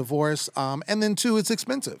getting a divorce. And then, two, it's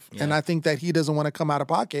expensive. Yeah. And I think that he doesn't want to come out of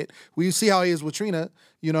pocket. We see how he is with Trina,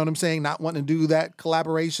 you know what I'm saying? Not wanting to do that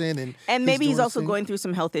collaboration. And maybe he's also going through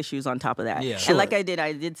some health issues on top of that. Yeah. Sure. And like I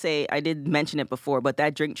did mention it before, but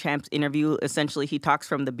that Drink Champs interview, essentially he talks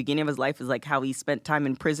from the beginning of his life is like how he spent time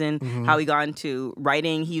in prison, how he got into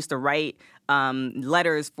writing. He used to write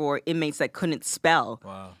letters for inmates that couldn't spell.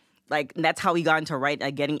 Wow. like that's how he got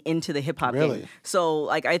into getting into the hip hop Really? game. So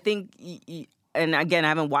like I think. And again, I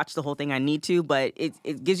haven't watched the whole thing. I need to, but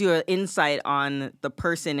it gives you an insight on the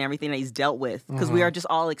person and everything that he's dealt with, because we are just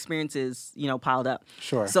all experiences, piled up.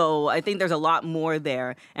 Sure. So I think there's a lot more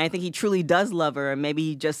there, and I think he truly does love her, and maybe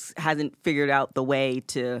he just hasn't figured out the way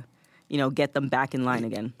to, get them back in line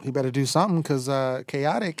again. He better do something because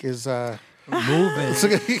Chaotic is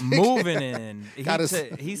moving in. Gotta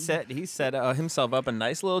He set himself up a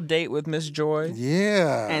nice little date with Miss Joy.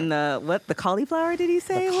 yeah. And the cauliflower did he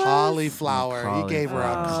say the it was? cauliflower. He gave her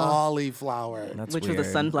a cauliflower. That's Which was a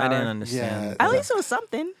weird. sunflower. I didn't understand. Yeah. At least it was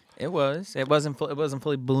something. It was. It wasn't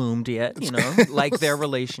fully bloomed yet, like their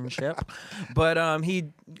relationship. But he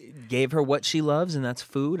gave her what she loves, and that's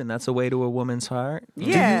food, and that's a way to a woman's heart.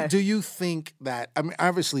 Yeah. Do you think that? I mean,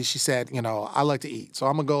 obviously, she said, I like to eat, so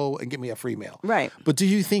I'm gonna go and get me a free meal. Right. But do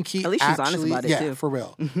you think he At least she's honest actually? about it, yeah, too. for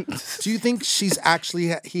real. Do you think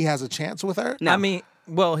he has a chance with her? No. I mean,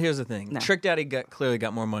 well, here's the thing. No. Trick Daddy clearly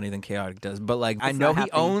got more money than Chaotic does, but I It's know not he happening.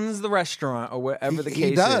 owns the restaurant or whatever the case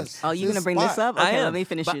He does. is. Oh, you His gonna bring this spot. up? Okay, I am. let me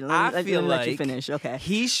finish But it. I Let feel me let you like finish. Okay.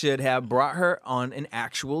 He should have brought her on an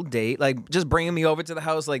actual date, just bringing me over to the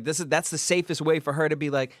house. That's the safest way for her to be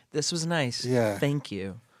like, this was nice. Yeah. Thank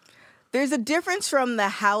you. There's a difference from the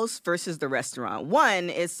house versus the restaurant. One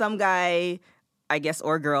is some guy, I guess,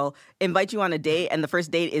 or girl, invite you on a date, and the first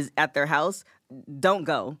date is at their house. Don't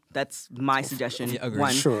go. That's my suggestion. Yeah, agreed.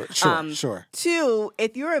 One. Sure. Two,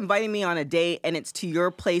 if you're inviting me on a date and it's to your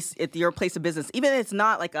place, it's your place of business, even if it's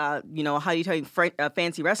not like a, how do you tell you, a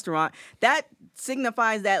fancy restaurant, that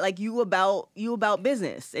signifies that you about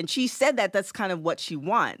business. And she said that that's kind of what she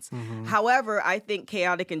wants. However, I think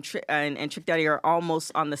Chaotic and Trick Daddy are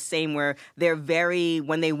almost on the same, where they're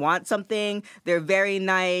when they want something, they're very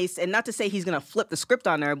nice. And not to say he's gonna flip the script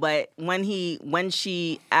on her, but when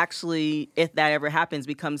she actually, if that ever happens,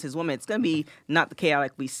 becomes his woman, it's gonna be not the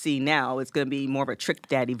Chaotic we see now. It's gonna be more of a Trick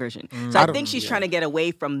Daddy version. So I think she's trying to get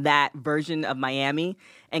away from that version of Miami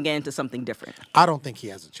and get into something different. I don't think he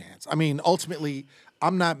has a chance. I mean, ultimately,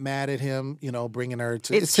 I'm not mad at him, bringing her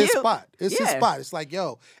to. It's his cute. spot. It's his Yeah. spot. It's like,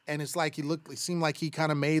 and it's like it seemed like he kind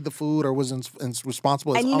of made the food or was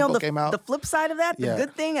responsible. His And uncle came out. the flip side of that, the Yeah.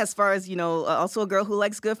 good thing, as far as also a girl who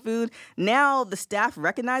likes good food. Now the staff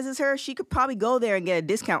recognizes her. She could probably go there and get a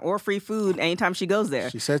discount or free food anytime she goes there.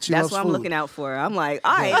 She said she That's loves what I'm food. looking out for. I'm like,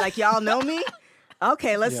 all right, y'all know me.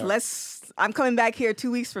 Okay, let's. I'm coming back here 2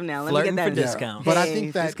 weeks from now. Let Flirting me get for that discount. But I Hey,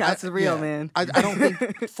 think that discounts is real, man. I don't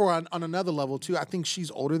think on another level too. I think she's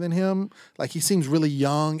older than him. Like he seems really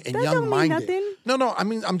young and That don't mean young-minded. nothing. No. I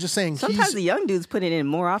mean, I'm just saying. Sometimes the young dudes put it in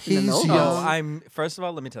more often than the he's old young. ones. First of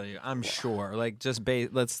all, let me tell you, I'm sure.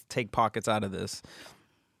 Let's take pockets out of this.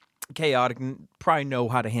 Chaotic probably know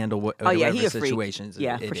how to handle whatever he a freak. situations.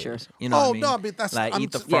 Yeah, it for sure. is. You know what I mean? no, but that's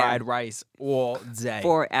eat the fried rice all day.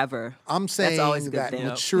 Forever. I'm saying That's always a good that thing.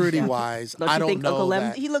 maturity-wise, Don't I you don't think know Uncle Lem?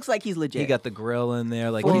 that. He looks like he's legit. He got the grill in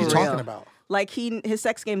there. What are you For talking real. about? Like his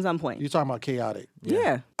sex game's on point. You're talking about chaotic.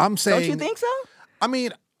 Yeah. I'm saying. Don't you think so? I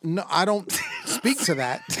mean, no, I don't speak to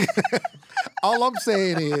that. All I'm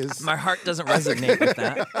saying is, My heart doesn't resonate with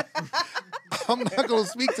that. I'm not going to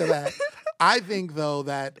speak to that. I think, though,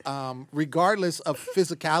 that regardless of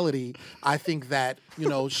physicality, I think that,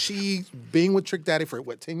 she being with Trick Daddy for,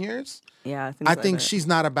 10 years? Yeah, I think she's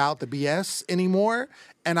not about the BS anymore.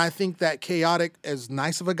 And I think that Chaotic, as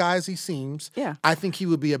nice of a guy as he seems, Yeah. I think he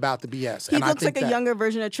would be about the BS. He and looks I think like a that, younger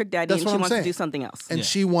version of Trick Daddy, That's and what she I'm wants saying. to do something else. And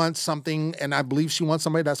she wants something, and I believe she wants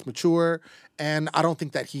somebody that's mature, and I don't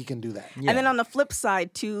think that he can do that. And then on the flip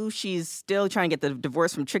side, too, she's still trying to get the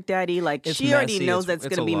divorce from Trick Daddy. Like, It's she already messy. knows It's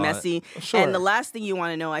that's going to a be lot. messy. Sure. And the last thing you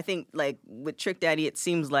want to know, I think, with Trick Daddy, it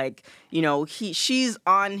seems like, she's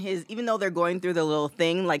on his, even though they're going through the little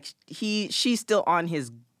thing, she's still on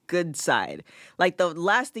his good side. Like, the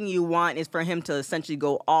last thing you want is for him to essentially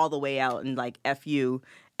go all the way out and, F you,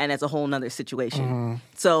 and it's a whole nother situation.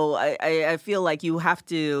 So I feel like you have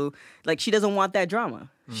to, she doesn't want that drama.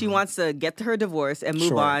 She wants to get to her divorce and move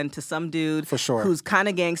Sure. on to some dude For sure. who's kind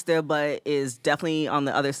of gangster, but is definitely on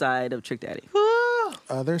the other side of Trick Daddy.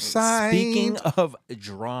 Other side. Speaking of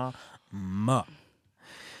drama.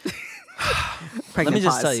 Let Pregnant me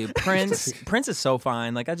just pause. tell you, Prince is so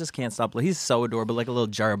fine. Like, I just can't stop. He's so adorable, like a little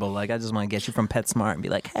gerbil. Like, I just want to get you from PetSmart and be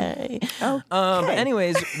like, hey. But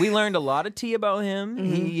anyways, we learned a lot of tea about him.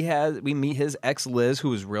 We meet his ex Liz,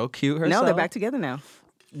 who is real cute herself. No, they're back together now.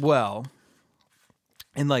 Well,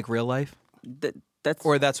 in real life.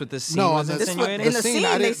 That's what this scene No, was on the, insinuating? in the scene, scene,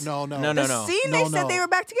 I they didn't. s- No. The scene they said they were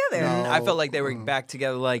back together. No. I felt like they were back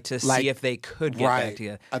together, like to Like, see if they could get right. back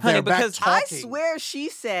together, They're honey. back Because talking. I swear she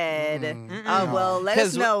said, no. well, let us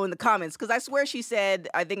 'Cause know in the comments. Because I swear she said,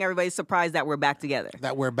 I think everybody's surprised that we're back together.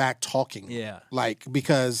 That we're back talking. Yeah. Like,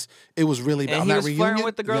 because it was really and on he that was reunion. flirting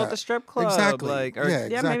with the girl Yeah. at the strip club. Exactly. Like, or- yeah, Yeah,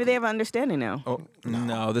 exactly. maybe they have an understanding now. Oh,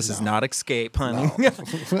 no, this is not Escape, honey.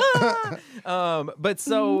 But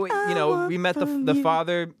so, we met the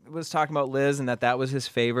father was talking about Liz and that was his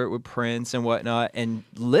favorite with Prince and whatnot. And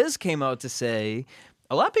Liz came out to say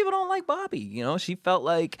a lot of people don't like Bobby. She felt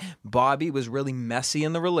like Bobby was really messy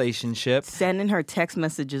in the relationship. Sending her text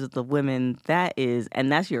messages with the women,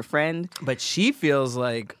 and that's your friend. But she feels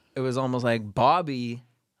like it was almost like Bobby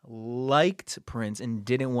liked Prince and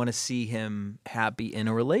didn't want to see him happy in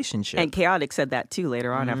a relationship. And Chaotic said that too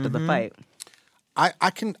later on after the fight. I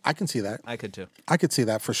can see that. I could too. I could see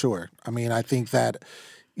that for sure. I mean, I think that,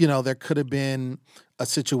 there could have been a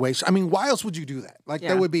situation. I mean, why else would you do that? Like,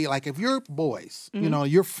 there Yeah. would be, like, if you're boys,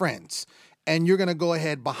 you're friends, and you're going to go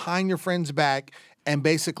ahead behind your friend's back and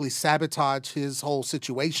basically sabotage his whole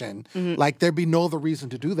situation, like, there'd be no other reason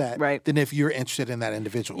to do that Right. than if you're interested in that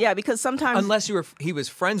individual. Yeah, because sometimes Unless he was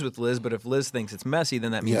friends with Liz, but if Liz thinks it's messy,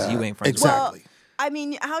 then that means Yeah, you ain't friends exactly. with her. I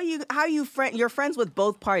mean, you're friends with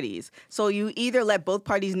both parties. So you either let both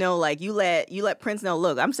parties know, like you let Prince know,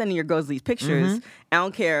 look, I'm sending your girls these pictures. I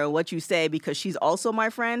don't care what you say because she's also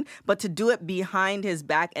my friend. But to do it behind his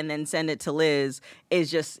back and then send it to Liz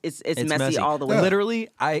is just it's messy all the way. Literally,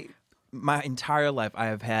 my entire life I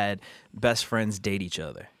have had best friends date each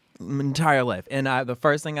other. My entire life. And the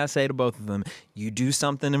first thing I say to both of them, you do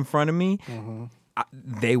something in front of me,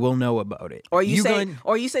 they will know about it. Or you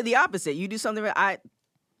say the opposite. You do something I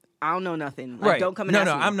don't know nothing. Like, right. don't come and no, ask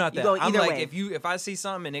me. I'm not You that. go I'm either like, way. if I see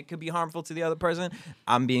something and it could be harmful to the other person,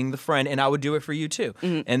 I'm being the friend, and I would do it for you too.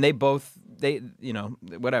 And they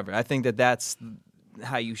whatever. I think that's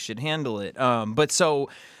how you should handle it. But so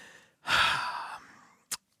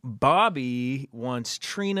Bobby wants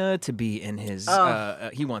Trina to be in his.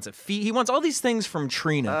 He wants a fee. He wants all these things from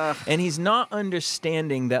Trina, and he's not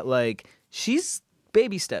understanding that like she's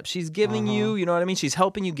baby steps. She's giving you, you know what I mean? She's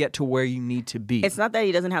helping you get to where you need to be. It's not that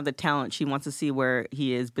he doesn't have the talent. She wants to see where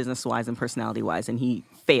he is business-wise and personality-wise, and he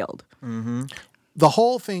failed. The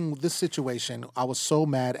whole thing, this situation, I was so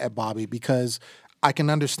mad at Bobby because I can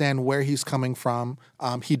understand where he's coming from.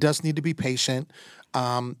 He does need to be patient.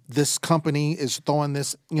 This company is throwing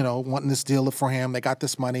this, wanting this deal for him. They got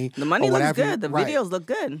this money. The money or looks whatever. good. The Right. videos look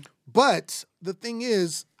good. But the thing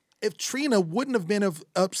is, if Trina wouldn't have been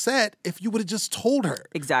upset if you would have just told her.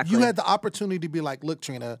 Exactly. You had the opportunity to be like, look,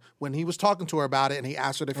 Trina, when he was talking to her about it and he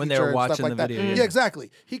asked her to When feature they were and watching stuff like the that. video, Yeah,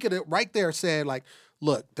 exactly. He could have right there said like,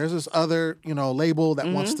 look, there's this other, label that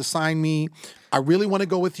wants to sign me. I really want to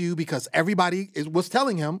go with you because everybody was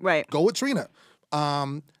telling him, Right. go with Trina.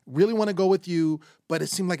 Really want to go with you, but it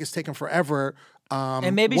seemed like it's taking forever.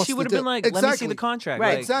 and maybe what's she the would have deal? been like, let me see Exactly. the contract. Right.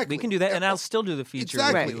 Like, Exactly. We can do that, and I'll still do the feature.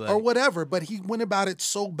 Exactly. Like, Or whatever. But he went about it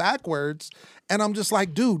so backwards. And I'm just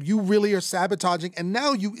like, dude, you really are sabotaging. And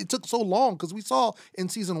now it took so long because we saw in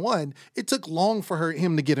season 1, it took long for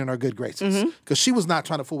him to get in our good graces. Because she was not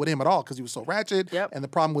trying to fool with him at all because he was so ratchet Yep. and the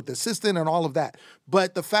problem with the assistant and all of that.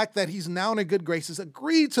 But the fact that he's now in her good graces,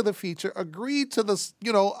 agreed to the feature, agreed to the,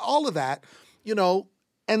 all of that,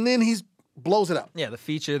 and then he's blows it up. Yeah, the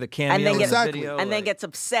feature, the cameo, And then in gets- the Exactly. video. And then like- gets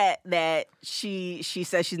upset that she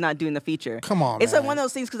says she's not doing the feature. Come on, It's like man. one of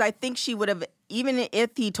those things because I think she would have, even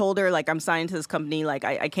if he told her like I'm signing to this company, like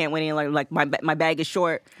I can't wait any like my bag is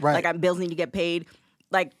short, Right. like I'm bills need to get paid.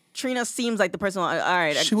 Like Trina seems like the person. All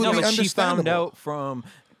right, She would No, be but she found understandable. out from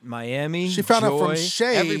Miami. She found out from Joy,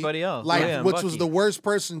 Shay, everybody else, like, yeah, and which was Bucky. the worst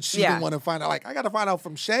person she Yeah. didn't want to find out. Like, I got to find out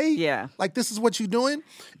from Shay. Yeah. Like, this is what you doing,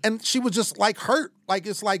 and she was just like hurt. Like,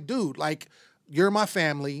 it's like, dude, like you're my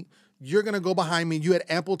family. You're gonna go behind me. You had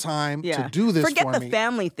ample time to do this Forget for the me.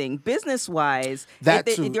 family thing. Business wise, That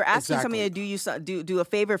if too, you're asking somebody to do a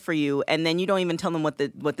favor for you, and then you don't even tell them what the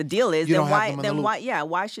deal is, You then don't have why them in the loop.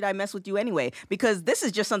 why should I mess with you anyway? Because this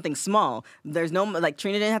is just something small. There's no like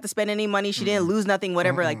Trina didn't have to spend any money. She didn't lose nothing,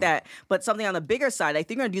 whatever like that. But something on the bigger side, I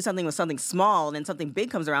think you're gonna do something with something small, and then something big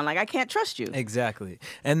comes around. Like I can't trust you. Exactly.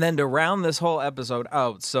 And then to round this whole episode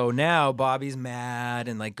out, so now Bobby's mad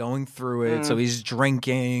and like going through it. So he's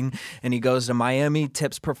drinking and he goes to Miami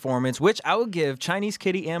Tip's performance, which I would give Chinese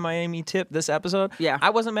Kitty and Miami Tip this episode. Yeah.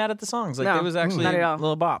 I wasn't mad at the songs. Like No, it was actually not at all.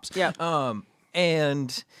 little bops. Yeah.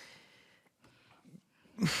 And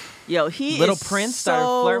Yo, he Little is Prince so started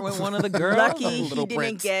flirting with one of the girls. lucky he Little didn't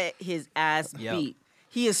Prince. get his ass Yep. beat.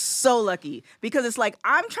 He is so lucky because it's like,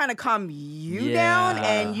 I'm trying to calm you down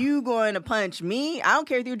and you going to punch me. I don't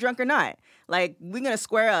care if you're drunk or not. Like, we're going to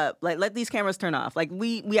square up. Like, let these cameras turn off. Like,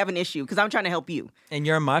 we have an issue because I'm trying to help you. And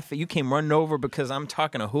you're my you came running over because I'm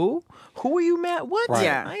talking to who? Who are you mad? What? Right.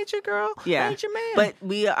 Yeah. I ain't your girl. Yeah. I ain't your man.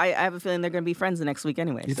 But I have a feeling they're going to be friends the next week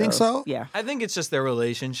anyway. You think so? Yeah. I think it's just their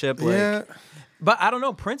relationship. Like, Yeah. But I don't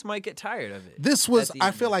know. Prince might get tired of it. This was, at the I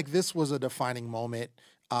end. feel like this was a defining moment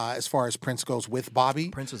as far as Prince goes with Bobby.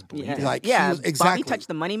 Prince was Yeah. bleeding. Like, yeah. he was, exactly. Bobby touched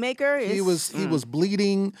the moneymaker. He was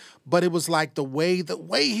bleeding, but it was like the way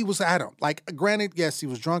he was at him. Like, granted, yes, he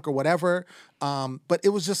was drunk or whatever, but it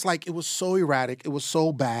was just like, it was so erratic. It was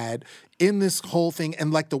so bad in this whole thing,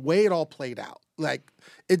 and like the way it all played out. Like,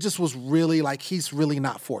 it just was really like, he's really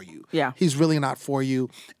not for you. Yeah. He's really not for you.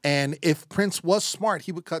 And if Prince was smart,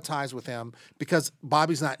 he would cut ties with him because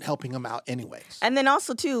Bobby's not helping him out anyways. And then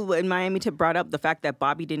also, too, when Miami Tip brought up the fact that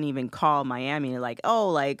Bobby didn't even call Miami, like, oh,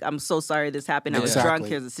 like, I'm so sorry this happened. I was Exactly. drunk.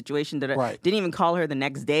 Here's the situation. Right. Didn't even call her the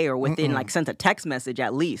next day or within, like, sent a text message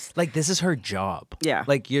at least. Like, this is her job. Yeah.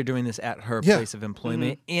 Like, you're doing this at her Yeah. place of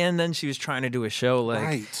employment. And then she was trying to do a show. Like,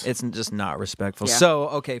 Right. it's just not respectful. Yeah. So,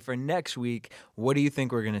 okay, for next week, what do you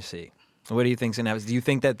think we're going to see? What do you think's going to happen? Do you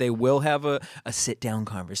think that they will have a sit-down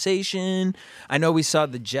conversation? I know we saw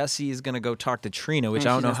that Jessie is going to go talk to Trina, which I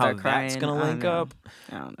don't she's know gonna how start that's crying. going to I link don't know. up.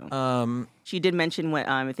 I don't know. She did mention what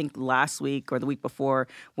I think last week or the week before,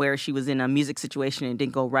 where she was in a music situation and it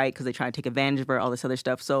didn't go right because they tried to take advantage of her, all this other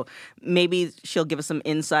stuff. So maybe she'll give us some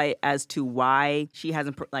insight as to why she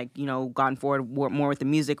hasn't gone forward more with the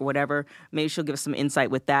music or whatever. Maybe she'll give us some insight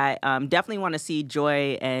with that. Definitely want to see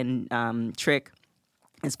Joy and Trick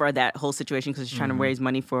as far as that whole situation because she's trying to raise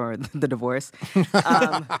money for the divorce.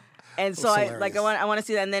 And so That's I want to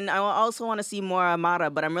see that, and then I also want to see more Amara.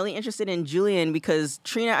 But I'm really interested in Julian because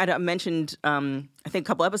Trina I mentioned I think a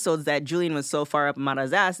couple episodes that Julian was so far up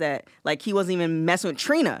Amara's ass that like he wasn't even messing with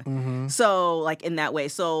Trina. Mm-hmm. So like in that way,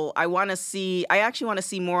 so I actually want to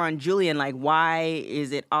see more on Julian. Like why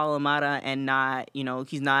is it all Amara and not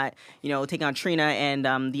he's not taking on Trina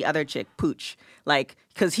and the other chick Pooch, like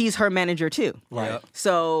because he's her manager too. Right. Yep.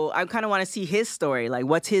 So I kind of want to see his story. Like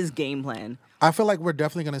what's his game plan? I feel like we're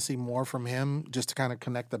definitely going to see more from him just to kind of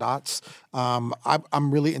connect the dots. I'm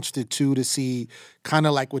really interested too to see kind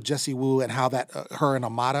of like with Jessie Woo and how that her and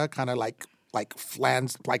Amada kind of like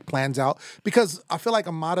plans out, because I feel like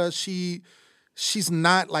Amada she's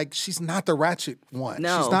not the ratchet one.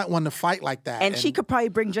 No. She's not one to fight like that. And she could probably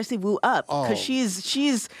bring Jessie Woo up because Oh.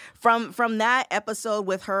 she's from that episode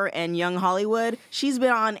with her and Young Hollywood. She's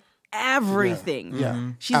been on everything.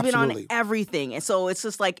 Yeah. She's been Absolutely. on everything. And so it's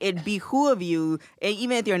just like it behoove you, and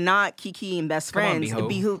even if you're not Kiki and best Come on, friends,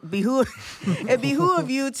 Beho. it behoove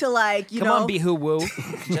you to like, Come on, be who woo.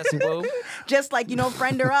 Jessie Woo. just like,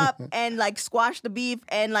 friend her up and like squash the beef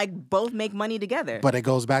and like both make money together. But it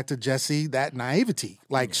goes back to Jessie, that naivety.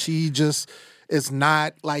 Like she just is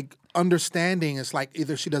not like understanding. It's like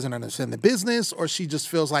either she doesn't understand the business or she just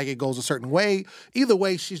feels like it goes a certain way. Either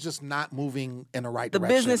way, she's just not moving in the right the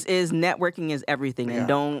direction. business is networking is everything, Yeah. and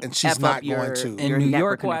don't And she's F not up your, going to. And your New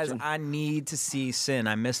network York wise, connection. I need to see Sin.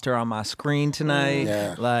 I missed her on my screen tonight.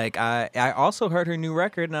 Yeah. Like I also heard her new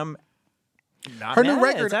record, and I'm not Her mad. new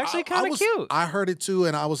record, It's actually I kind of was- cute. I heard it too,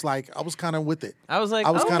 and I was kind of with it. I was like,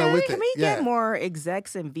 I was kinda okay. with it. Can we Yeah. get more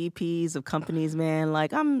execs and VPs of companies, man?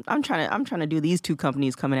 Like I'm trying to do these two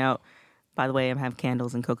companies coming out. By the way, I have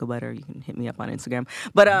candles and cocoa butter. You can hit me up on Instagram.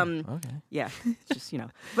 But yeah, it's just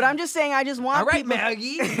But I'm just saying, I just want All right, people,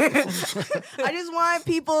 Maggie. I just want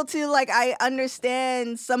people to like. I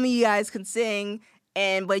understand some of you guys can sing,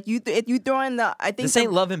 but if you throw in I think This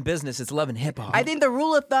ain't love and business. It's love and hip hop. I think the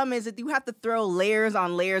rule of thumb is if you have to throw layers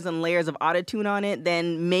on layers and layers of autotune on it,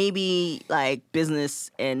 then maybe like business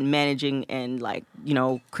and managing and like,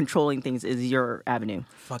 controlling things is your avenue.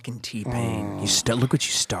 Fucking T-Pain. Look what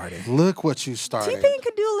you started. Look what you started. T-Pain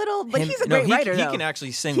could do a little, but he's a great writer, He though. can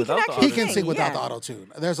actually sing He without can the actually He can auto-tune. sing without yeah. the auto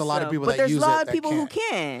tune. There's a lot of people but that there's use a lot it of that people who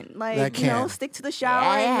can't. can't. Like, That can. stick to the shower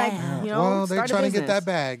and like, Well, they're start a trying to get business. that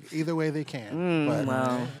bag. Either way they can. But-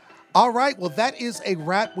 Well, All right, well, that is a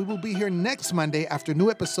wrap. We will be here next Monday after new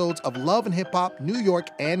episodes of Love and Hip Hop, New York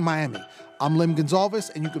and Miami. I'm Lim Gonzalez,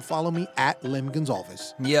 and you can follow me at Lim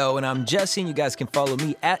Gonzalez. Yo, and I'm Jesse, and you guys can follow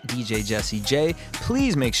me at DJ Jesse J.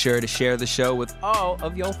 Please make sure to share the show with all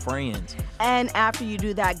of your friends. and after you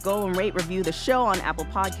do that, go and rate, review the show on Apple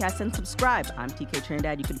Podcasts and subscribe. I'm TK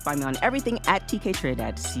Trinidad. You can find me on everything at TK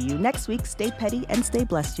Trinidad. See you next week. Stay petty and stay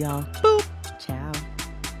blessed, y'all. Boop. Ciao.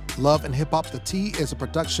 Love and Hip Hop, The T is a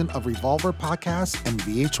production of Revolver Podcast and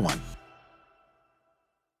VH1.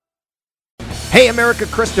 Hey America,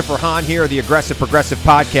 Christopher Hahn here, the Aggressive Progressive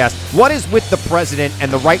Podcast. What is with the president and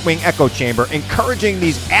the right-wing echo chamber encouraging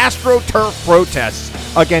these AstroTurf protests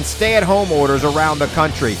against stay-at-home orders around the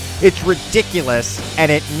country? It's ridiculous and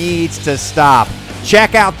it needs to stop.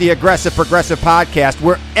 Check out the Aggressive Progressive Podcast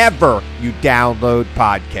wherever you download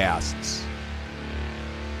podcasts.